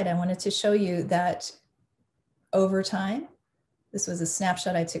different slide. I wanted to show you that over time, this was a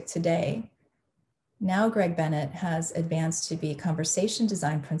snapshot I took today. Now Greg Bennett has advanced to be conversation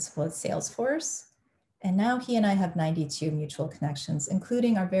design principal at Salesforce. And now he and I have 92 mutual connections,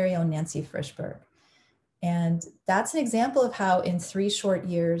 including our very own Nancy Frischberg. And that's an example of how in 3 short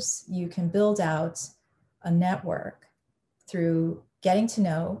years, you can build out a network through getting to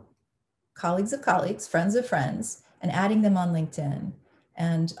know colleagues of colleagues, friends of friends, and adding them on LinkedIn.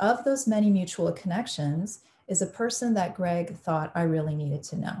 And of those many mutual connections is a person that Greg thought I really needed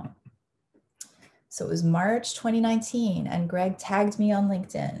to know. So it was March 2019, and Greg tagged me on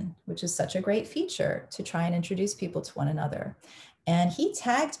LinkedIn, which is such a great feature to try and introduce people to one another. And he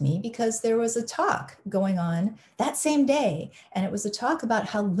tagged me because there was a talk going on that same day. And it was a talk about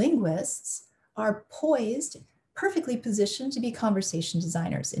how linguists are poised, perfectly positioned to be conversation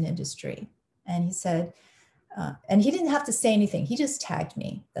designers in industry. And he said, and he didn't have to say anything. He just tagged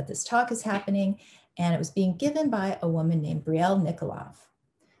me that this talk is happening, and it was being given by a woman named Brielle Nikolov.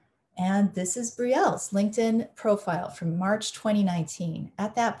 And this is Brielle's LinkedIn profile from March 2019.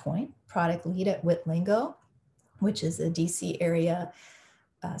 At that point, product lead at Witlingo, which is a DC area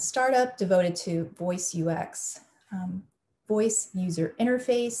startup devoted to voice UX, voice user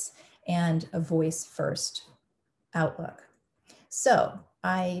interface, and a voice first outlook. So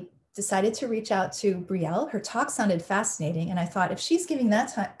I decided to reach out to Brielle. Her talk sounded fascinating. And I thought if she's giving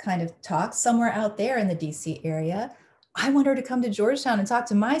that kind of talk somewhere out there in the DC area, I want her to come to Georgetown and talk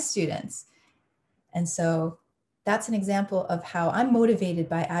to my students. And so that's an example of how I'm motivated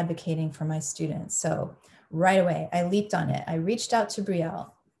by advocating for my students. So right away, I leaped on it. I reached out to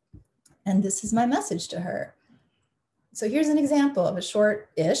Brielle, and this is my message to her. So here's an example of a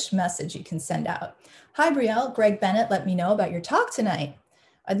short-ish message you can send out. Hi, Brielle, Greg Bennett let me know about your talk tonight.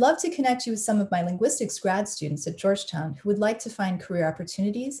 I'd love to connect you with some of my linguistics grad students at Georgetown who would like to find career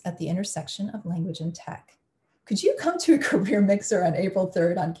opportunities at the intersection of language and tech. Could you come to a career mixer on April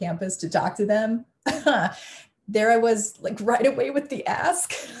 3rd on campus to talk to them? There I was, like, right away with the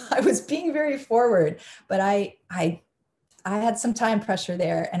ask. I was being very forward, but I had some time pressure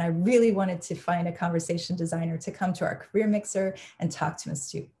there, and I really wanted to find a conversation designer to come to our career mixer and talk to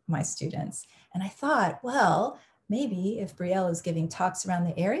my students. And I thought, well, maybe if Brielle is giving talks around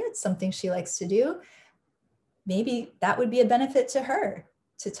the area, it's something she likes to do, maybe that would be a benefit to her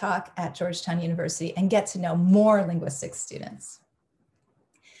to talk at Georgetown University and get to know more linguistics students.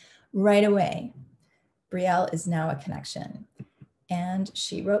 Right away, Brielle is now a connection, and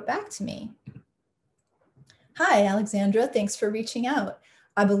she wrote back to me. Hi, Alexandra, thanks for reaching out.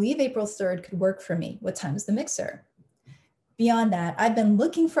 I believe April 3rd could work for me. What time is the mixer? Beyond that, I've been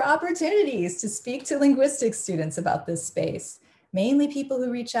looking for opportunities to speak to linguistics students about this space. Mainly people who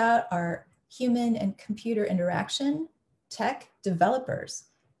reach out are human and computer interaction, tech developers.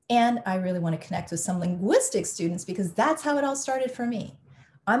 And I really want to connect with some linguistics students because that's how it all started for me.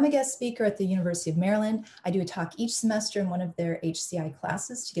 I'm a guest speaker at the University of Maryland. I do a talk each semester in one of their HCI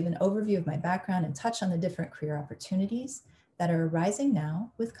classes to give an overview of my background and touch on the different career opportunities that are arising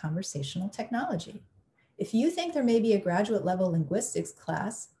now with conversational technology. If you think there may be a graduate level linguistics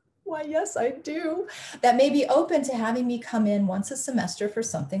class, why yes, I do, that may be open to having me come in once a semester for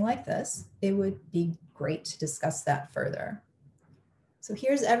something like this, it would be great to discuss that further. So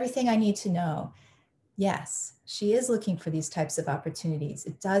here's everything I need to know. Yes, she is looking for these types of opportunities.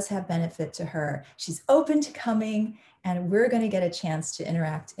 It does have benefit to her. She's open to coming, and we're going to get a chance to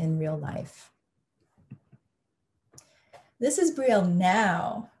interact in real life. This is Brielle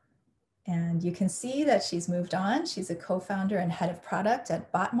now, and you can see that she's moved on. She's a co-founder and head of product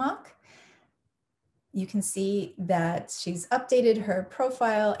at Botmock. You can see that she's updated her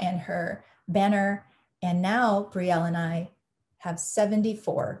profile and her banner, and now Brielle and I have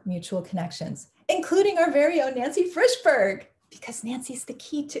 74 mutual connections, including our very own Nancy Frischberg, because Nancy's the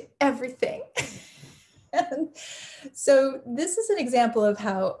key to everything. And so this is an example of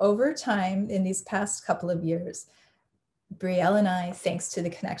how over time in these past couple of years, Brielle and I, thanks to the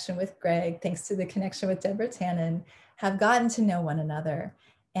connection with Greg, thanks to the connection with Deborah Tannen, have gotten to know one another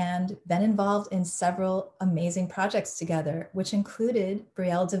and been involved in several amazing projects together, which included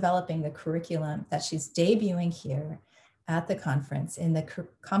Brielle developing the curriculum that she's debuting here at the conference in the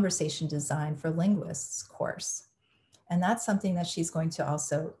Conversation Design for Linguists course. And that's something that she's going to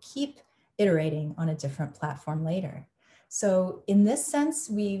also keep iterating on a different platform later. So in this sense,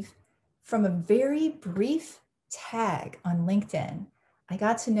 we've, from a very brief tag on LinkedIn, I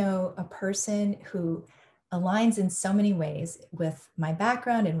got to know a person who aligns in so many ways with my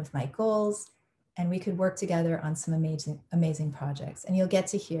background and with my goals, and we could work together on some amazing projects. And you'll get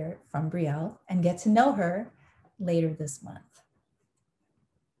to hear from Brielle and get to know her later this month.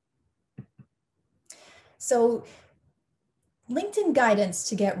 So LinkedIn guidance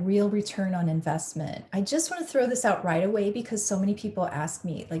to get real return on investment. I just want to throw this out right away because so many people ask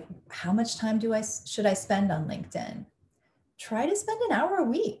me, like, how much time should I spend on LinkedIn? Try to spend an hour a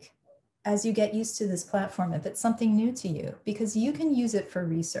week as you get used to this platform if it's something new to you, because you can use it for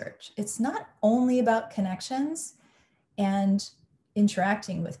research. It's not only about connections and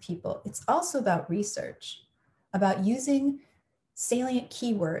interacting with people. It's also about research, about using salient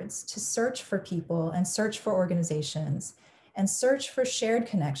keywords to search for people and search for organizations and search for shared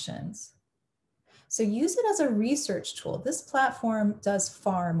connections. So use it as a research tool. This platform does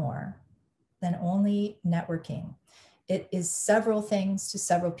far more than only networking. It is several things to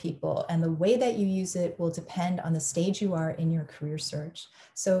several people, and the way that you use it will depend on the stage you are in your career search.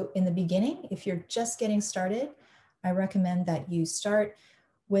 So in the beginning, if you're just getting started, I recommend that you start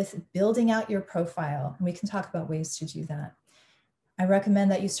with building out your profile, and we can talk about ways to do that. I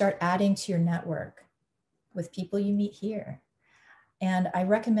recommend that you start adding to your network with people you meet here. And I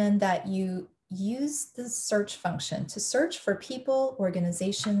recommend that you use the search function to search for people,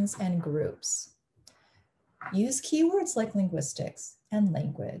 organizations, and groups. Use keywords like linguistics and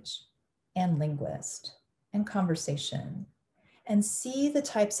language and linguist and conversation, and see the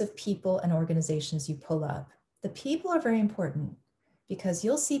types of people and organizations you pull up. The people are very important because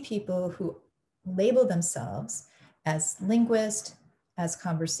you'll see people who label themselves as linguist, as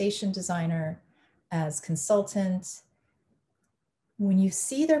conversation designer, as consultant. When you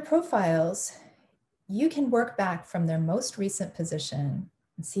see their profiles, you can work back from their most recent position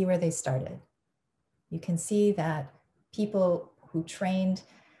and see where they started. You can see that people who trained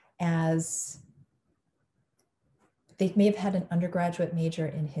as, they may have had an undergraduate major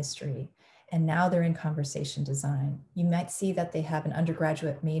in history, and now they're in conversation design. You might see that they have an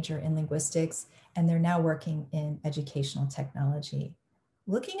undergraduate major in linguistics, and they're now working in educational technology.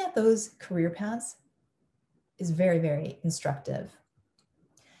 Looking at those career paths is very, very instructive.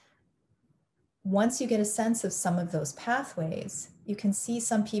 Once you get a sense of some of those pathways, you can see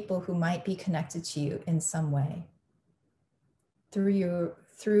some people who might be connected to you in some way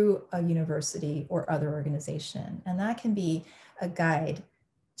through a university or other organization. And that can be a guide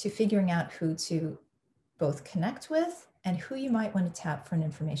to figuring out who to both connect with and who you might want to tap for an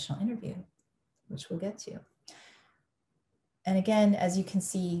informational interview, which we'll get to. And again, as you can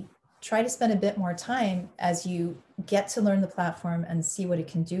see, try to spend a bit more time as you get to learn the platform and see what it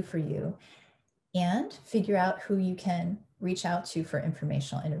can do for you, and figure out who you can reach out to for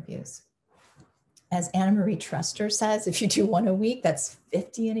informational interviews. As Anna Marie Truster says, if you do one a week, that's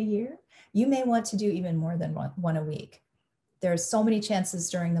 50 in a year. You may want to do even more than one a week. There are so many chances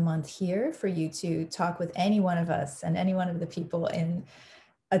during the month here for you to talk with any one of us and any one of the people in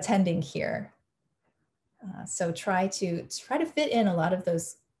attending here. So try to fit in a lot of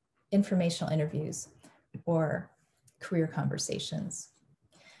those informational interviews or career conversations.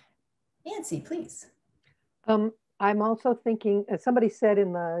 Nancy, please. I'm also thinking, as somebody said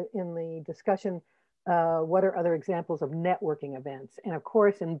in the discussion, what are other examples of networking events? And of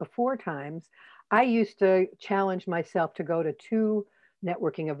course, in before times, I used to challenge myself to go to 2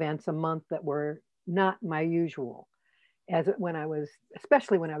 networking events a month that were not my usual,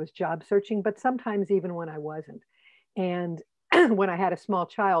 especially when I was job searching, but sometimes even when I wasn't. And when I had a small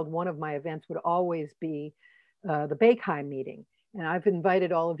child, one of my events would always be the BACI meeting. And I've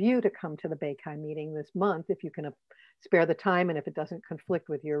invited all of you to come to the BACI meeting this month if you can spare the time and if it doesn't conflict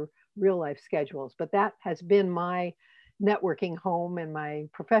with your real life schedules. But that has been my networking home and my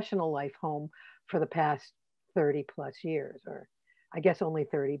professional life home for the past 30 plus years, or I guess only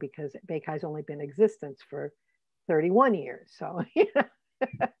 30 because BACI's only been in existence for 31 years. So,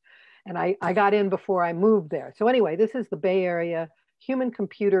 and I got in before I moved there. So anyway, this is the Bay Area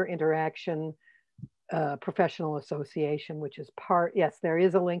Human-Computer Interaction Professional Association, which is yes, there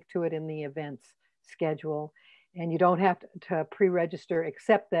is a link to it in the events schedule. And you don't have to pre-register,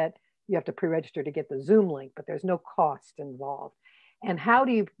 except that you have to pre-register to get the Zoom link, but there's no cost involved. And how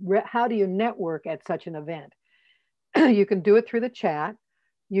do you network at such an event? You can do it through the chat.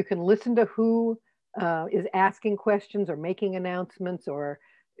 You can listen to who is asking questions or making announcements or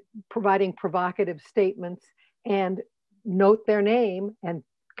providing provocative statements, and note their name and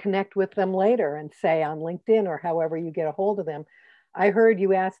connect with them later and say on LinkedIn or however you get a hold of them. I heard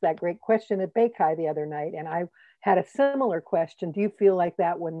you ask that great question at BACI the other night, and I had a similar question. Do you feel like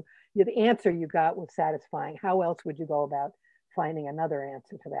that when the answer you got was satisfying? How else would you go about finding another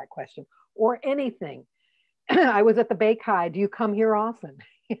answer to that question or anything? I was at the BACI. Do you come here often?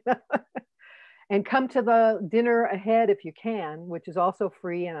 And come to the dinner ahead if you can, which is also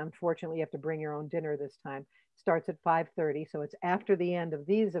free. And unfortunately, you have to bring your own dinner this time. Starts at 5:30. So it's after the end of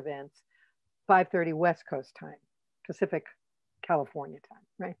these events, 5:30 West Coast time, Pacific California time,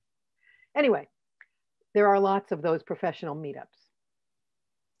 right? Anyway, there are lots of those professional meetups.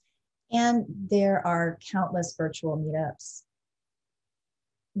 And there are countless virtual meetups.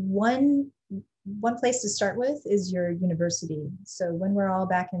 One place to start with is your university. So when we're all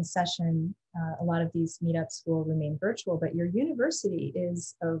back in session, a lot of these meetups will remain virtual, but your university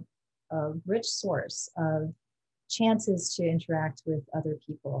is a rich source of chances to interact with other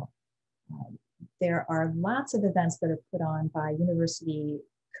people. There are lots of events that are put on by university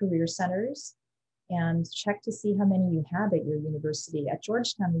career centers, and check to see how many you have at your university. At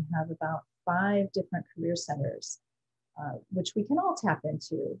Georgetown, we have about 5 different career centers, which we can all tap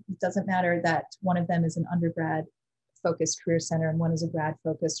into. It doesn't matter that one of them is an undergrad focused career center and one is a grad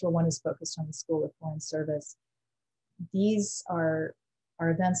focused, or one is focused on the School of Foreign Service. These are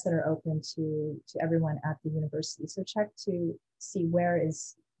events that are open to everyone at the university. So check to see where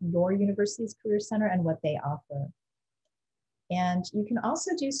is your university's career center and what they offer. And you can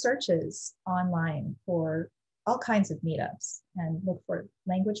also do searches online for all kinds of meetups and look for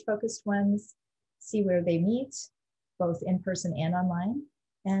language-focused ones, see where they meet, both in person and online,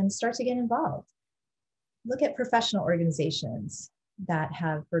 and start to get involved. Look at professional organizations that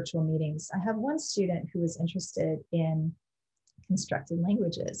have virtual meetings. I have one student who was interested in constructed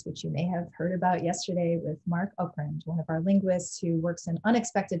languages, which you may have heard about yesterday with Mark Okrand, one of our linguists who works in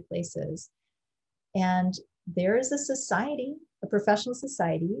unexpected places. And there is a society, a professional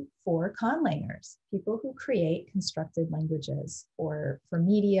society for conlangers, people who create constructed languages for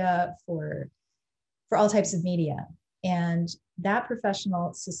media, for all types of media. And that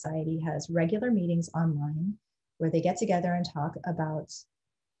professional society has regular meetings online where they get together and talk about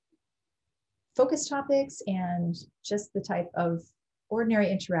focus topics and just the type of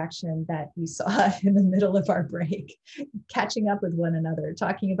ordinary interaction that you saw in the middle of our break, catching up with one another,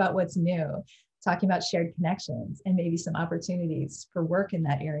 talking about what's new, talking about shared connections and maybe some opportunities for work in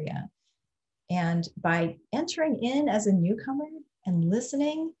that area. And by entering in as a newcomer and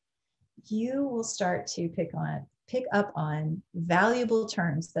listening, you will start to pick up on valuable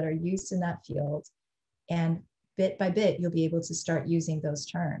terms that are used in that field. And bit by bit, you'll be able to start using those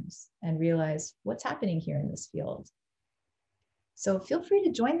terms and realize what's happening here in this field. So feel free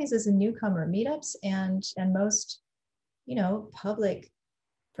to join these as a newcomer meetups, and most, public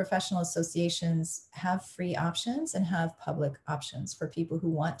professional associations have free options and have public options for people who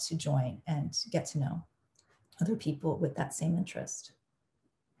want to join and get to know other people with that same interest.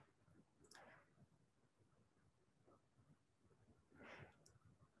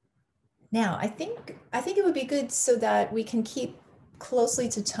 Now, I think it would be good, so that we can keep closely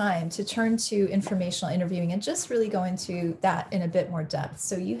to time, to turn to informational interviewing and just really go into that in a bit more depth.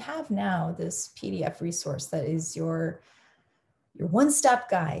 So you have now this PDF resource that is your one-step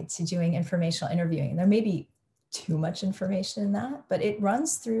guide to doing informational interviewing. There may be too much information in that, but it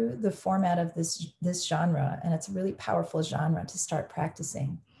runs through the format of this genre, and it's a really powerful genre to start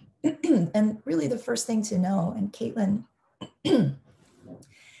practicing. And really the first thing to know, and Caitlin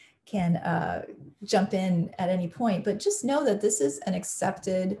can jump in at any point, but just know that this is an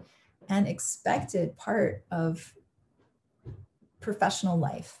accepted and expected part of professional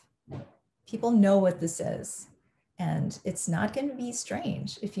life. People know what this is, and it's not going to be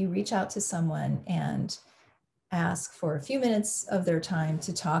strange if you reach out to someone and ask for a few minutes of their time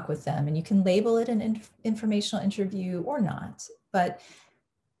to talk with them. And you can label it an informational interview or not, but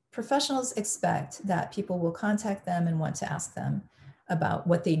professionals expect that people will contact them and want to ask them about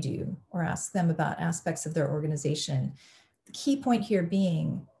what they do or ask them about aspects of their organization. The key point here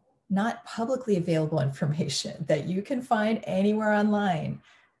being not publicly available information that you can find anywhere online.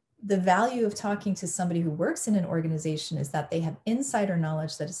 The value of talking to somebody who works in an organization is that they have insider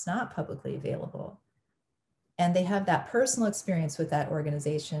knowledge that is not publicly available. And they have that personal experience with that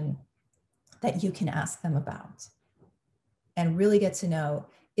organization that you can ask them about and really get to know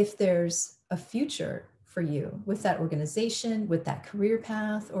if there's a future for you with that organization, with that career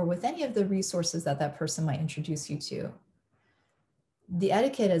path, or with any of the resources that that person might introduce you to. The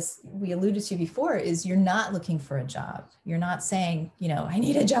etiquette, as we alluded to before, is you're not looking for a job. You're not saying, I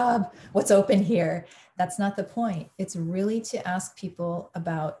need a job, what's open here? That's not the point. It's really to ask people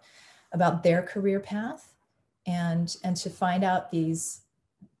about their career path and to find out these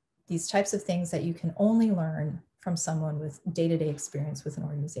types of things that you can only learn from someone with day-to-day experience with an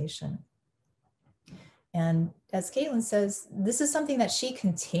organization. And as Caitlin says, this is something that she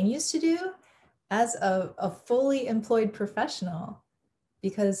continues to do as a fully employed professional,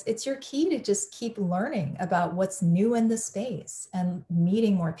 because it's your key to just keep learning about what's new in the space and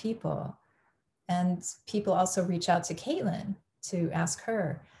meeting more people. And people also reach out to Caitlin to ask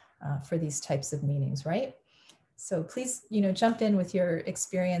her for these types of meetings, right? So please, jump in with your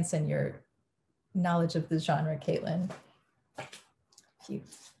experience and your knowledge of the genre, Caitlin,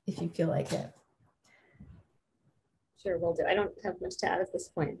 if you feel like it. Sure, will do. I don't have much to add at this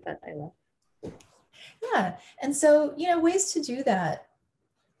point, but I will. Yeah, and so, ways to do that.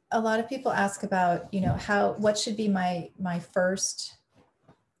 A lot of people ask about, what should be my first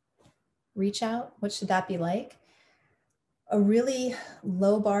reach out? What should that be like? A really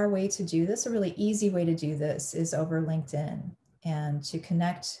low bar way to do this, a really easy way to do this, is over LinkedIn, and to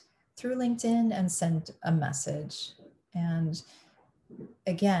connect through LinkedIn and send a message. And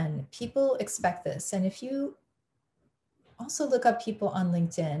again, people expect this. And if you also look up people on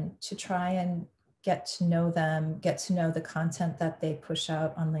LinkedIn to try and get to know them, get to know the content that they push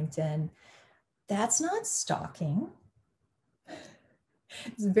out on LinkedIn, that's not stalking.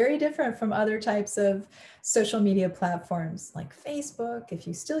 It's very different from other types of social media platforms like Facebook. If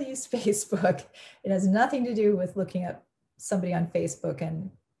you still use Facebook, it has nothing to do with looking up somebody on Facebook and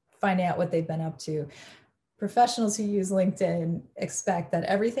finding out what they've been up to. Professionals who use LinkedIn expect that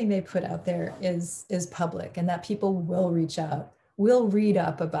everything they put out there is public, and that people will reach out, will read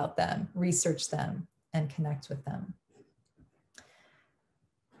up about them, research them, and connect with them.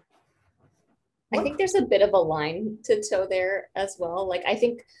 I think there's a bit of a line to toe there as well. Like, I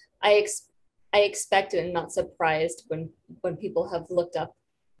think I expect and not surprised when people have looked up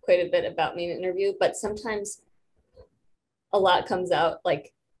quite a bit about me in an interview, but sometimes a lot comes out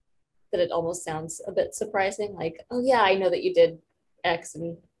like that it almost sounds a bit surprising. Like, oh yeah, I know that you did X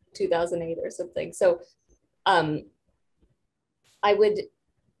in 2008 or something. So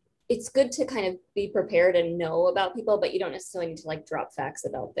it's good to kind of be prepared and know about people, but you don't necessarily need to like drop facts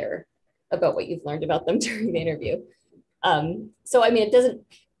about their about what you've learned about them during the interview. So, I mean,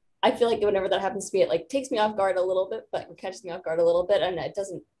 I feel like whenever that happens to me, it like takes me off guard a little bit, but catches me off guard a little bit. And it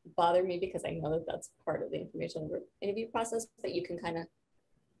doesn't bother me because I know that that's part of the informational interview process, but you can kind of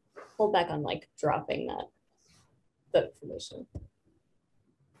hold back on like dropping that information.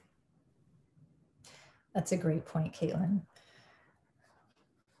 That's a great point, Caitlin.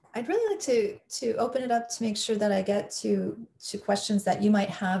 I'd really like to open it up to make sure that I get to questions that you might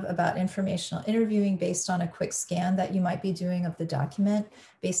have about informational interviewing based on a quick scan that you might be doing of the document,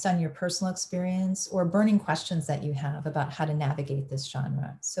 based on your personal experience, or burning questions that you have about how to navigate this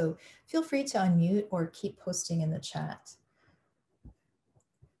genre. So feel free to unmute or keep posting in the chat.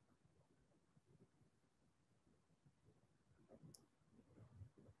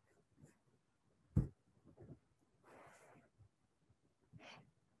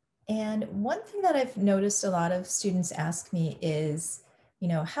 And one thing that I've noticed a lot of students ask me is, you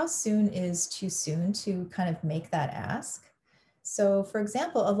know, how soon is too soon to kind of make that ask? So for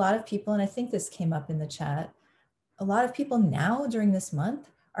example, a lot of people, and I think this came up in the chat, a lot of people now during this month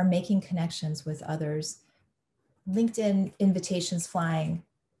are making connections with others, LinkedIn invitations flying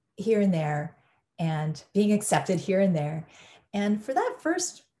here and there and being accepted here and there. And for that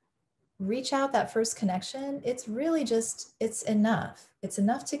first reach out, that first connection, it's really just, it's enough. It's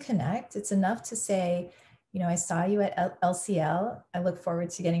enough to connect. It's enough to say, you know, I saw you at LCL. I look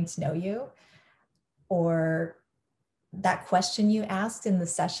forward to getting to know you. Or that question you asked in the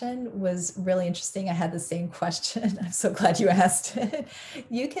session was really interesting. I had the same question. I'm so glad you asked it.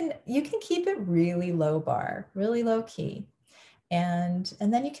 You can keep it really low bar, really low key. And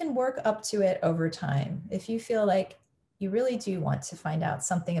then you can work up to it over time. If you feel like you really do want to find out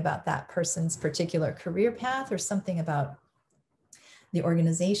something about that person's particular career path or something about the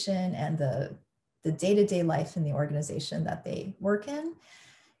organization and the day-to-day life in the organization that they work in,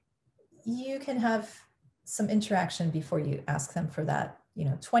 you can have some interaction before you ask them for that, you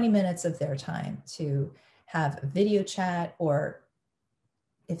know, 20 minutes of their time to have a video chat, or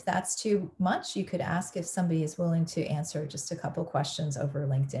if that's too much, you could ask if somebody is willing to answer just a couple questions over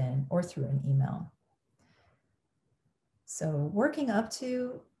LinkedIn or through an email. So working up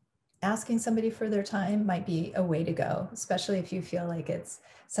to asking somebody for their time might be a way to go, especially if you feel like it's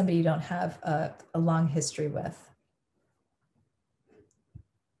somebody you don't have a long history with.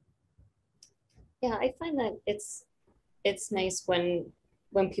 Yeah, I find that it's nice when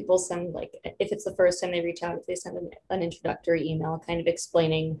people send, like, if it's the first time they reach out, if they send an introductory email kind of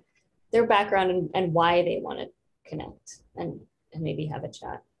explaining their background and why they want to connect and maybe have a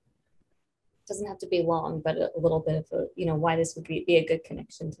chat. It doesn't have to be long, but a little bit of a, you know, why this would be a good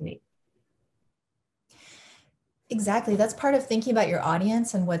connection to make. Exactly. That's part of thinking about your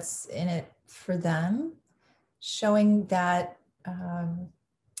audience and what's in it for them, showing that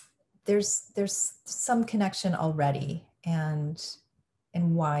there's some connection already and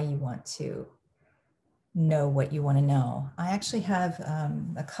why you want to know what you want to know. I actually have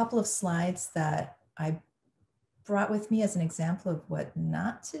a couple of slides that I brought with me as an example of what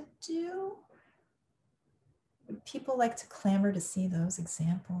not to do. People like to clamor to see those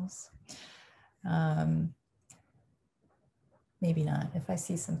examples. Maybe not. If I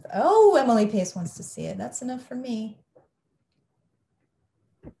see some, oh, Emily Pace wants to see it. That's enough for me.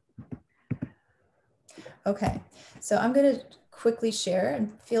 Okay, so I'm going to quickly share,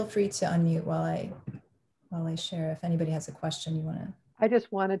 and feel free to unmute while I share. If anybody has a question you want to. I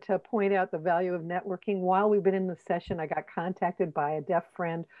just wanted to point out the value of networking. While we've been in the session, I got contacted by a deaf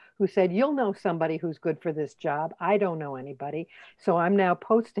friend who said, you'll know somebody who's good for this job. I don't know anybody. So I'm now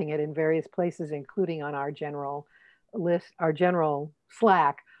posting it in various places, including on our general list, our general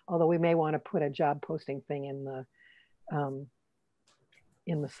Slack, although we may want to put a job posting thing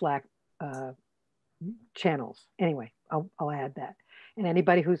in the Slack channels. Anyway, I'll add that. And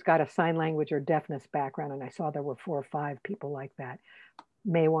anybody who's got a sign language or deafness background, and I saw there were 4 or 5 people like that,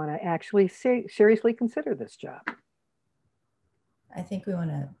 may want to actually seriously consider this job. I think we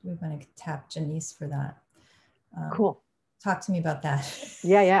want to tap Janice for that. Cool. Talk to me about that.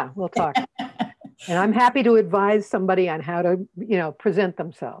 Yeah, we'll talk. And I'm happy to advise somebody on how to, you know, present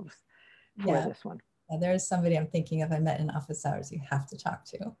themselves for this one. Yeah, there's somebody I'm thinking of I met in office hours you have to talk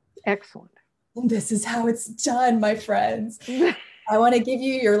to. Excellent. And this is how it's done, my friends. I want to give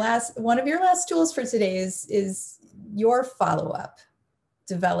you one of your last tools for today is your follow-up.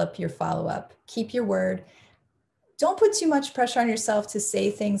 Develop your follow-up. Keep your word. Don't put too much pressure on yourself to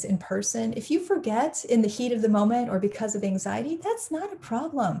say things in person. If you forget in the heat of the moment or because of anxiety, that's not a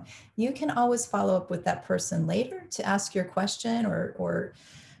problem. You can always follow up with that person later to ask your question or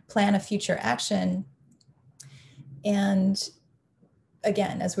plan a future action. And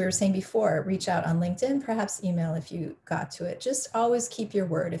again, as we were saying before, reach out on LinkedIn, perhaps email if you got to it. Just always keep your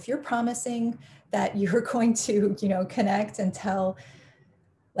word. If you're promising that you're going to, connect and tell,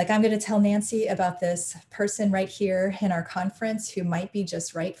 like I'm going to tell Nancy about this person right here in our conference who might be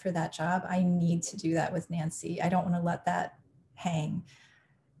just right for that job, I need to do that with Nancy. I don't want to let that hang.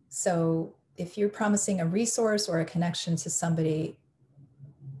 So if you're promising a resource or a connection to somebody,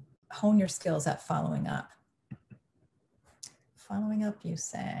 hone your skills at following up. Following up, you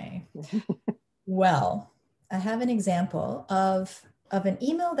say. Well, I have an example of an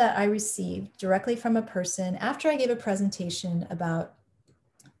email that I received directly from a person after I gave a presentation about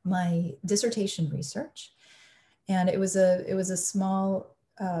my dissertation research. And it was a small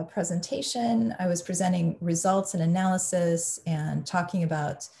presentation. I was presenting results and analysis and talking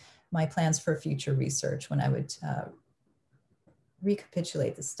about my plans for future research when I would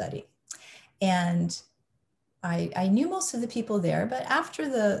recapitulate the study. And I knew most of the people there, but after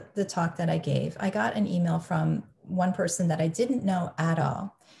the talk that I gave, I got an email from one person that I didn't know at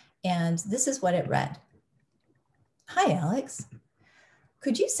all. And this is what it read. Hi, Alex.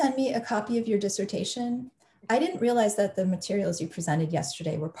 Could you send me a copy of your dissertation? I didn't realize that the materials you presented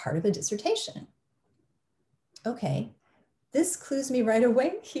yesterday were part of a dissertation. Okay, this clues me right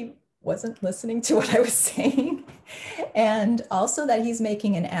away. He wasn't listening to what I was saying. And also that he's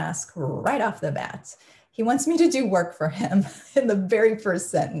making an ask right off the bat. He wants me to do work for him in the very first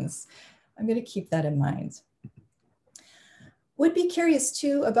sentence. I'm going to keep that in mind. Would be curious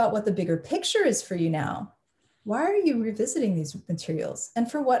too about what the bigger picture is for you now. Why are you revisiting these materials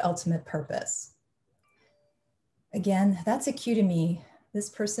and for what ultimate purpose? Again, that's a cue to me. This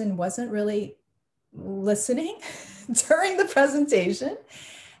person wasn't really listening during the presentation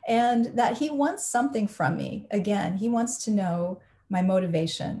and that he wants something from me. Again, he wants to know my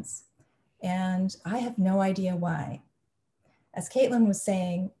motivations. And I have no idea why. As Caitlin was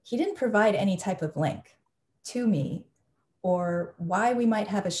saying, he didn't provide any type of link to me or why we might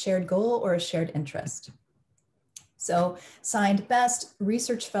have a shared goal or a shared interest. So signed Best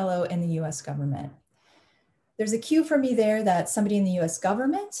Research Fellow in the US government. There's a cue for me there that somebody in the US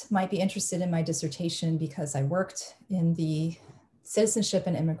government might be interested in my dissertation because I worked in the Citizenship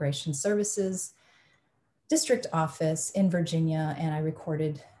and Immigration Services district office in Virginia, and I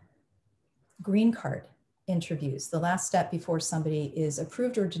recorded green card interviews, the last step before somebody is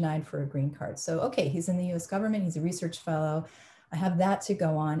approved or denied for a green card. So, okay, he's in the US government, he's a research fellow. I have that to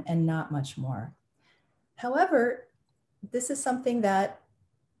go on and not much more. However, this is something that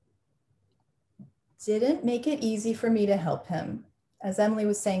didn't make it easy for me to help him. As Emily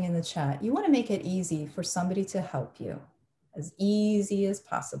was saying in the chat, you want to make it easy for somebody to help you, as easy as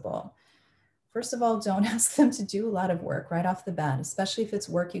possible. First of all, don't ask them to do a lot of work right off the bat, especially if it's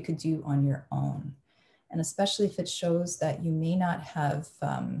work you could do on your own. And especially if it shows that you may not have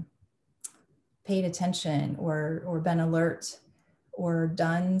paid attention or been alert or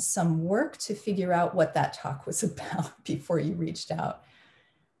done some work to figure out what that talk was about before you reached out.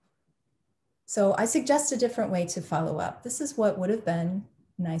 So I suggest a different way to follow up. This is what would have been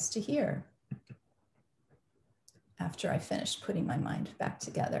nice to hear after I finished putting my mind back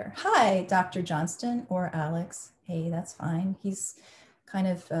together. Hi, Dr. Johnston or Alex. Hey, that's fine. He's kind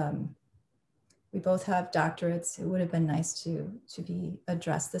of, we both have doctorates. It would have been nice to be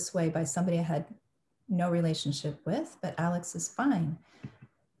addressed this way by somebody I had no relationship with, but Alex is fine.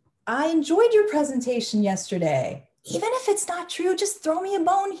 I enjoyed your presentation yesterday. Even if it's not true, just throw me a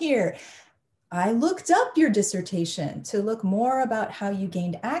bone here. I looked up your dissertation to look more about how you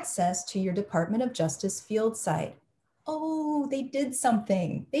gained access to your Department of Justice field site. Oh, they did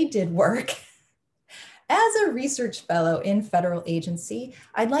something. They did work. As a research fellow in federal agency,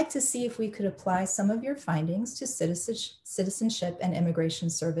 I'd like to see if we could apply some of your findings to Citizenship and Immigration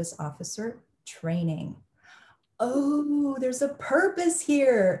Service Officer training. Oh, there's a purpose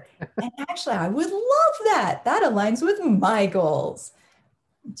here. And actually, I would love that. That aligns with my goals.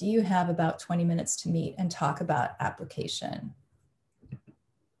 Do you have about 20 minutes to meet and talk about application?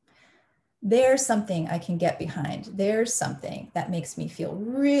 There's something I can get behind. There's something that makes me feel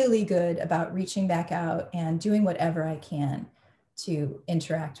really good about reaching back out and doing whatever I can to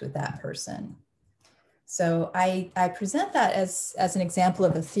interact with that person. So I present that as an example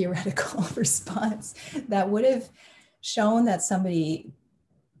of a theoretical response that would have shown that somebody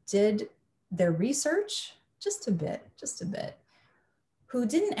did their research just a bit, who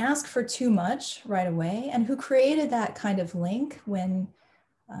didn't ask for too much right away, and who created that kind of link when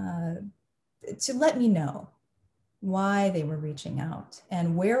to let me know why they were reaching out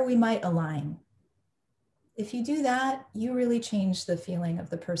and where we might align. If you do that, you really change the feeling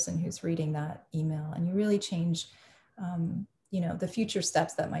of the person who's reading that email, and you really change the future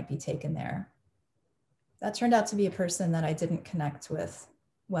steps that might be taken there. That turned out to be a person that I didn't connect with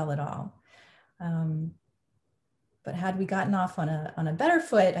well at all. But had we gotten off on a better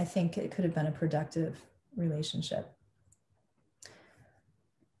foot, I think it could have been a productive relationship.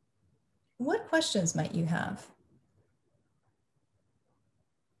 What questions might you have?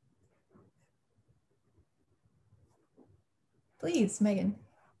 Please, Megan.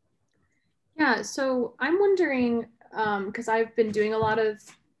 Yeah, so I'm wondering, because I've been doing a lot of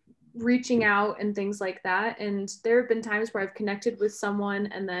reaching out and things like that, and there have been times where I've connected with someone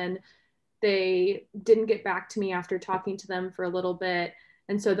and then they didn't get back to me after talking to them for a little bit,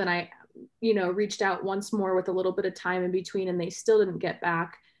 and so then I reached out once more with a little bit of time in between and they still didn't get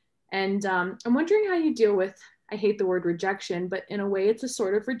back. And I'm wondering how you deal with, I hate the word rejection, but in a way it's a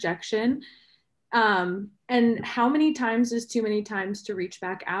sort of rejection. And how many times is too many times to reach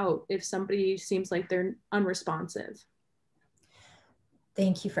back out if somebody seems like they're unresponsive?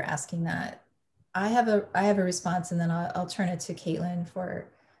 Thank you for asking that. I have a response, and then I'll turn it to Caitlin for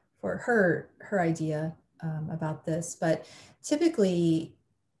her idea about this. But typically,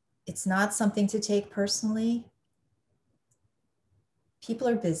 it's not something to take personally. People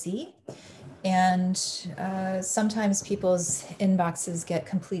are busy, and sometimes people's inboxes get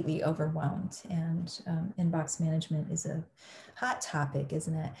completely overwhelmed, and inbox management is a hot topic,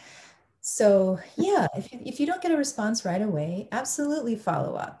 isn't it? So yeah, if you don't get a response right away, absolutely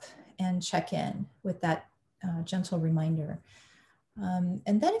follow up and check in with that gentle reminder. And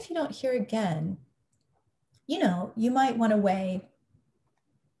then if you don't hear again, you might want to weigh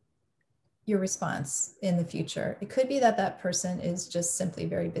your response in the future. It could be that that person is just simply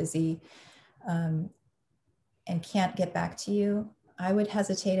very busy and can't get back to you. I would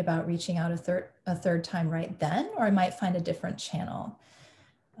hesitate about reaching out a third time right then, or I might find a different channel.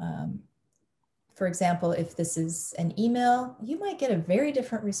 For example, if this is an email, you might get a very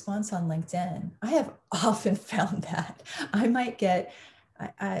different response on LinkedIn. I have often found that. I might get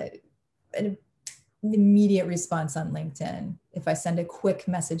an immediate response on LinkedIn if I send a quick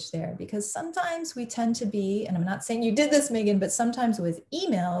message there, because sometimes we tend to be, and I'm not saying you did this, Megan, but sometimes with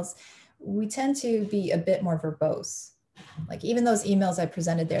emails, we tend to be a bit more verbose. Like even those emails I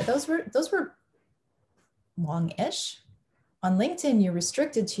presented there, those were long-ish. On LinkedIn, you're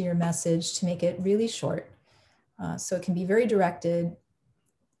restricted to your message to make it really short. So it can be very directed.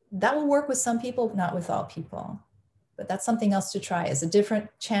 That will work with some people, not with all people. But that's something else to try, as a different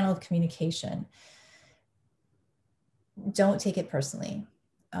channel of communication. Don't take it personally.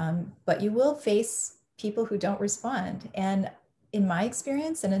 But you will face people who don't respond. And in my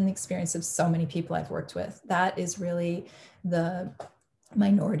experience, and in the experience of so many people I've worked with, that is really the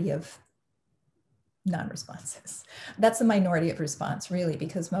minority of non-responses. That's the minority of response, really,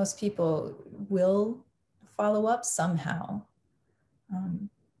 because most people will follow up somehow.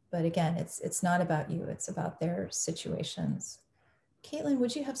 But again, it's not about you, it's about their situations. Caitlin,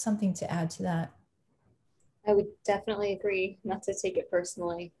 would you have something to add to that? I would definitely agree not to take it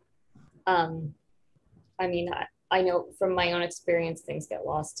personally. I mean, I know from my own experience, things get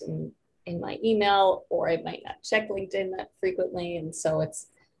lost in my email, or I might not check LinkedIn that frequently. And so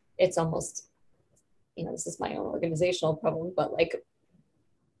it's almost, this is my own organizational problem, but like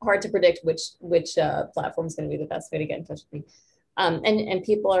hard to predict which platform is going to be the best way to get in touch with me. And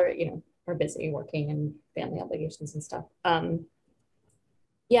people are busy working and family obligations and stuff.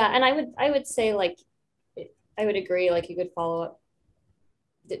 Yeah, and I would say, like, I would agree, like you could follow up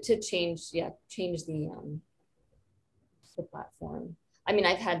to change the platform. I mean,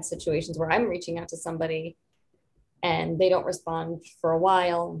 I've had situations where I'm reaching out to somebody and they don't respond for a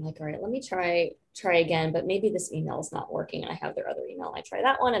while. I'm like, all right, let me try again, but maybe this email is not working and I have their other email. I try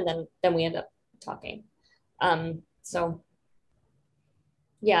that one, and then we end up talking. So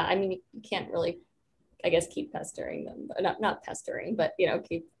yeah, I mean, you can't really, I guess, keep pestering them, but not pestering, but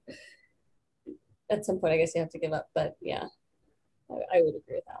keep, at some point, I guess you have to give up. But yeah, I would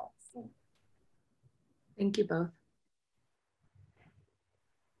agree with Alex. So. Thank you both.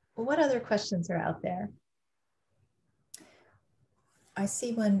 Well, what other questions are out there? I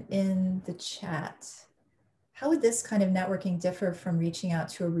see one in the chat. How would this kind of networking differ from reaching out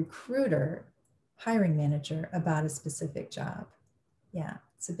to a recruiter, hiring manager about a specific job? Yeah,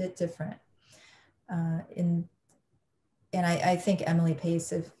 it's a bit different. And I think Emily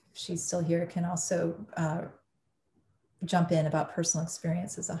Pace, if she's still here, can also jump in about personal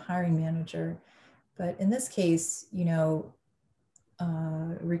experience as a hiring manager. But in this case,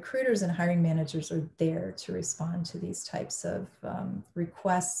 recruiters and hiring managers are there to respond to these types of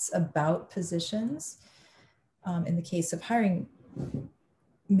requests about positions. In the case of hiring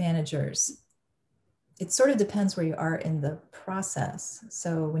managers, it sort of depends where you are in the process.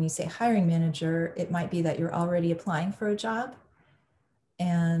 So when you say hiring manager, it might be that you're already applying for a job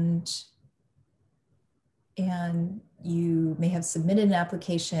and you may have submitted an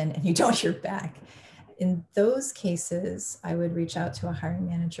application and you don't hear back. In those cases, I would reach out to a hiring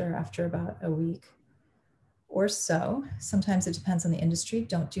manager after about a week or so. Sometimes it depends on the industry.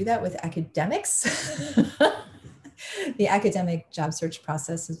 Don't do that with academics. The academic job search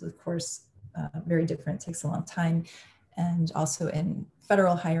process is, of course, very different, takes a long time. And also in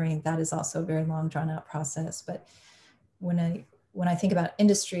federal hiring, that is also a very long, drawn out process. But when I think about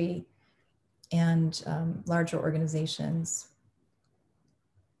industry and larger organizations,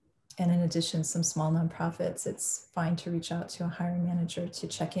 and in addition, some small nonprofits, it's fine to reach out to a hiring manager to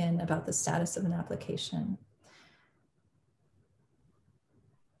check in about the status of an application.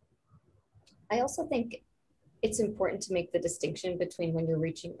 I also think it's important to make the distinction between when you're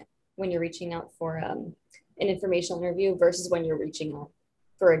reaching out for an informational interview versus when you're reaching out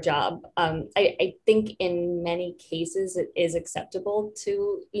for a job. I think in many cases it is acceptable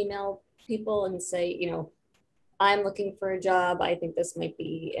to email people and say, you know, I'm looking for a job. I think this might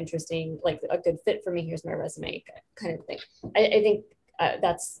be interesting, like a good fit for me. Here's my resume, kind of thing. I think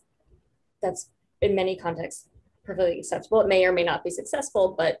that's in many contexts perfectly acceptable. It may or may not be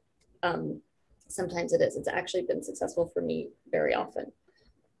successful, but sometimes it is. It's actually been successful for me very often.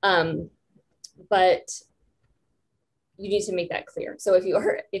 But you need to make that clear. So if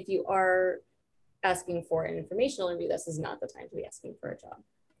you are asking for an informational interview, this is not the time to be asking for a job.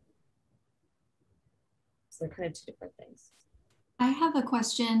 So they're kind of two different things. I have a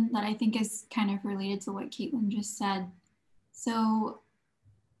question that I think is kind of related to what Caitlin just said. So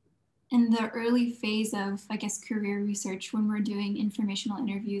in the early phase of, I guess, career research, when we're doing informational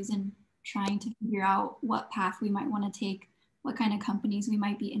interviews and trying to figure out what path we might want to take, what kind of companies we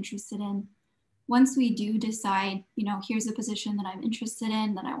might be interested in, once we do decide, you know, here's a position that I'm interested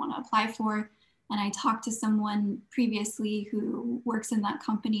in, that I want to apply for, and I talk to someone previously who works in that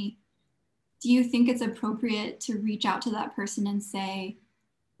company, do you think it's appropriate to reach out to that person and say,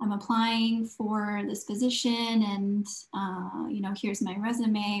 I'm applying for this position and, you know, here's my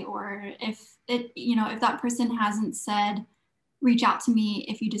resume? Or if that person hasn't said, reach out to me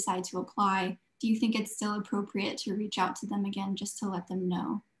if you decide to apply, do you think it's still appropriate to reach out to them again just to let them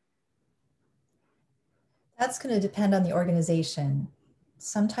know? That's going to depend on the organization.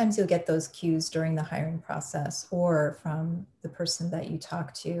 Sometimes you'll get those cues during the hiring process or from the person that you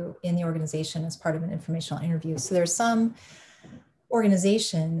talk to in the organization as part of an informational interview. So there's some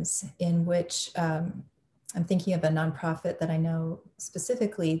organizations in which I'm thinking of a nonprofit that I know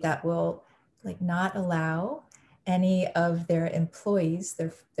specifically that will not allow any of their employees,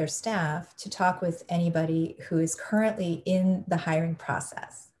 their staff, to talk with anybody who is currently in the hiring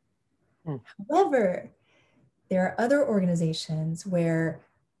process. However, there are other organizations where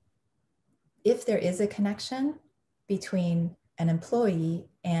if there is a connection between an employee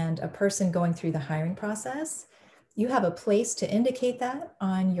and a person going through the hiring process, you have a place to indicate that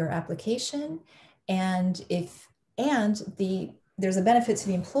on your application. And there's a benefit to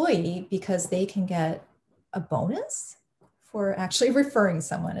the employee because they can get a bonus for actually referring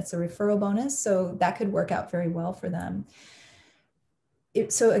someone. It's a referral bonus, so that could work out very well for them.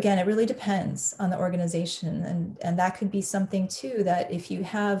 So again, it really depends on the organization, and that could be something too that if you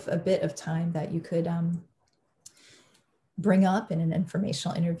have a bit of time that you could bring up in an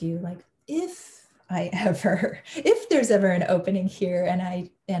informational interview, like if there's ever an opening here and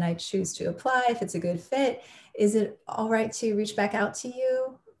I choose to apply, if it's a good fit, is it all right to reach back out to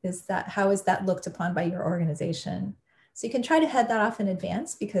you? How is that looked upon by your organization? So you can try to head that off in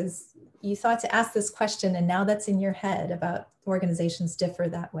advance because you thought to ask this question and now that's in your head about organizations differ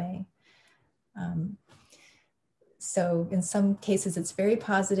that way. So in some cases it's very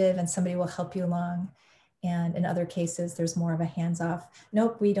positive and somebody will help you along. And in other cases, there's more of a hands-off,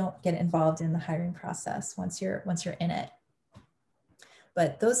 nope, we don't get involved in the hiring process once you're in it.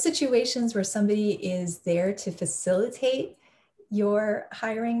 But those situations where somebody is there to facilitate your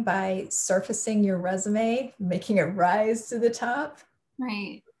hiring by surfacing your resume, making it rise to the top.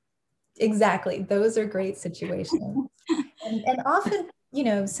 Right. Exactly. Those are great situations. and often,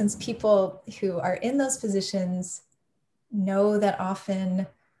 since people who are in those positions know that often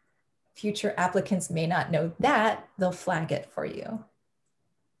future applicants may not know that, they'll flag it for you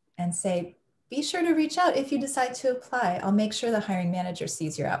and say, be sure to reach out if you decide to apply. I'll make sure the hiring manager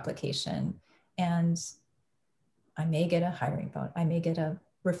sees your application and I may get a hiring bonus. I may get a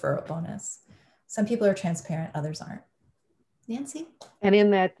referral bonus. Some people are transparent, others aren't. Nancy? And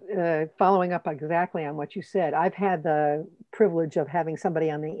in that, following up exactly on what you said, I've had the privilege of having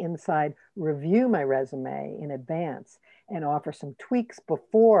somebody on the inside review my resume in advance and offer some tweaks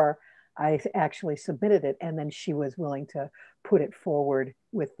before I actually submitted it. And then she was willing to put it forward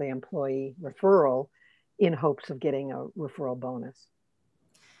with the employee referral in hopes of getting a referral bonus.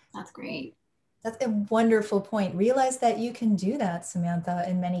 That's great. That's a wonderful point. Realize that you can do that, Samantha,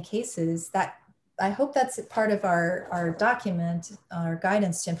 in many cases. That I hope that's part of our document, our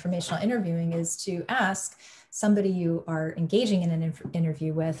guidance to informational interviewing, is to ask somebody you are engaging in an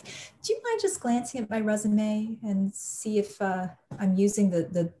interview with, do you mind just glancing at my resume and see if I'm using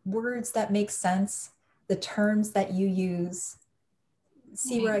the words that make sense, the terms that you use,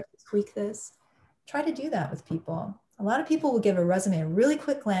 see where I can tweak this? Try to do that with people. A lot of people will give a resume a really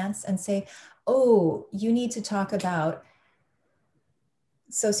quick glance and say, oh, you need to talk about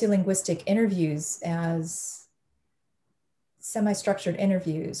sociolinguistic interviews as semi-structured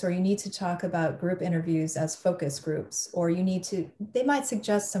interviews, or you need to talk about group interviews as focus groups, or they might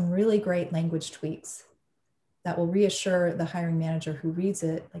suggest some really great language tweaks that will reassure the hiring manager who reads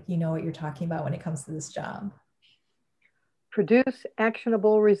it, like you know what you're talking about when it comes to this job. Produce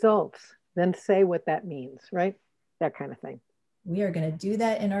actionable results, then say what that means, right? That kind of thing. We are going to do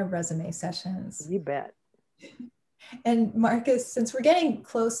that in our resume sessions. You bet. And Marcus, since we're getting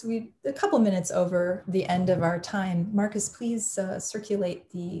close, a couple minutes over the end of our time, Marcus, please circulate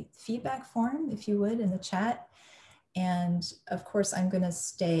the feedback form, if you would, in the chat. And of course, I'm going to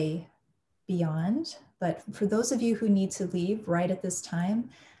stay beyond. But for those of you who need to leave right at this time,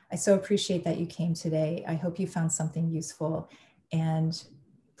 I so appreciate that you came today. I hope you found something useful. And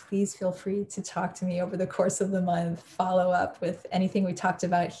please feel free to talk to me over the course of the month, follow up with anything we talked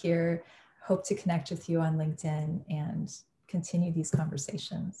about here. Hope to connect with you on LinkedIn and continue these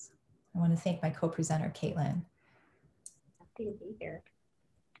conversations. I want to thank my co-presenter, Caitlin. Happy to be here.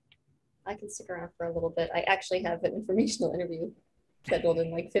 I can stick around for a little bit. I actually have an informational interview scheduled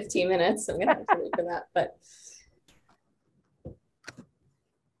in like 15 minutes, so I'm gonna have to wait for that, but.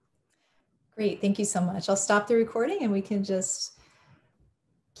 Great, thank you so much. I'll stop the recording and we can just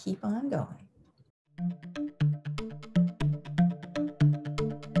keep on going.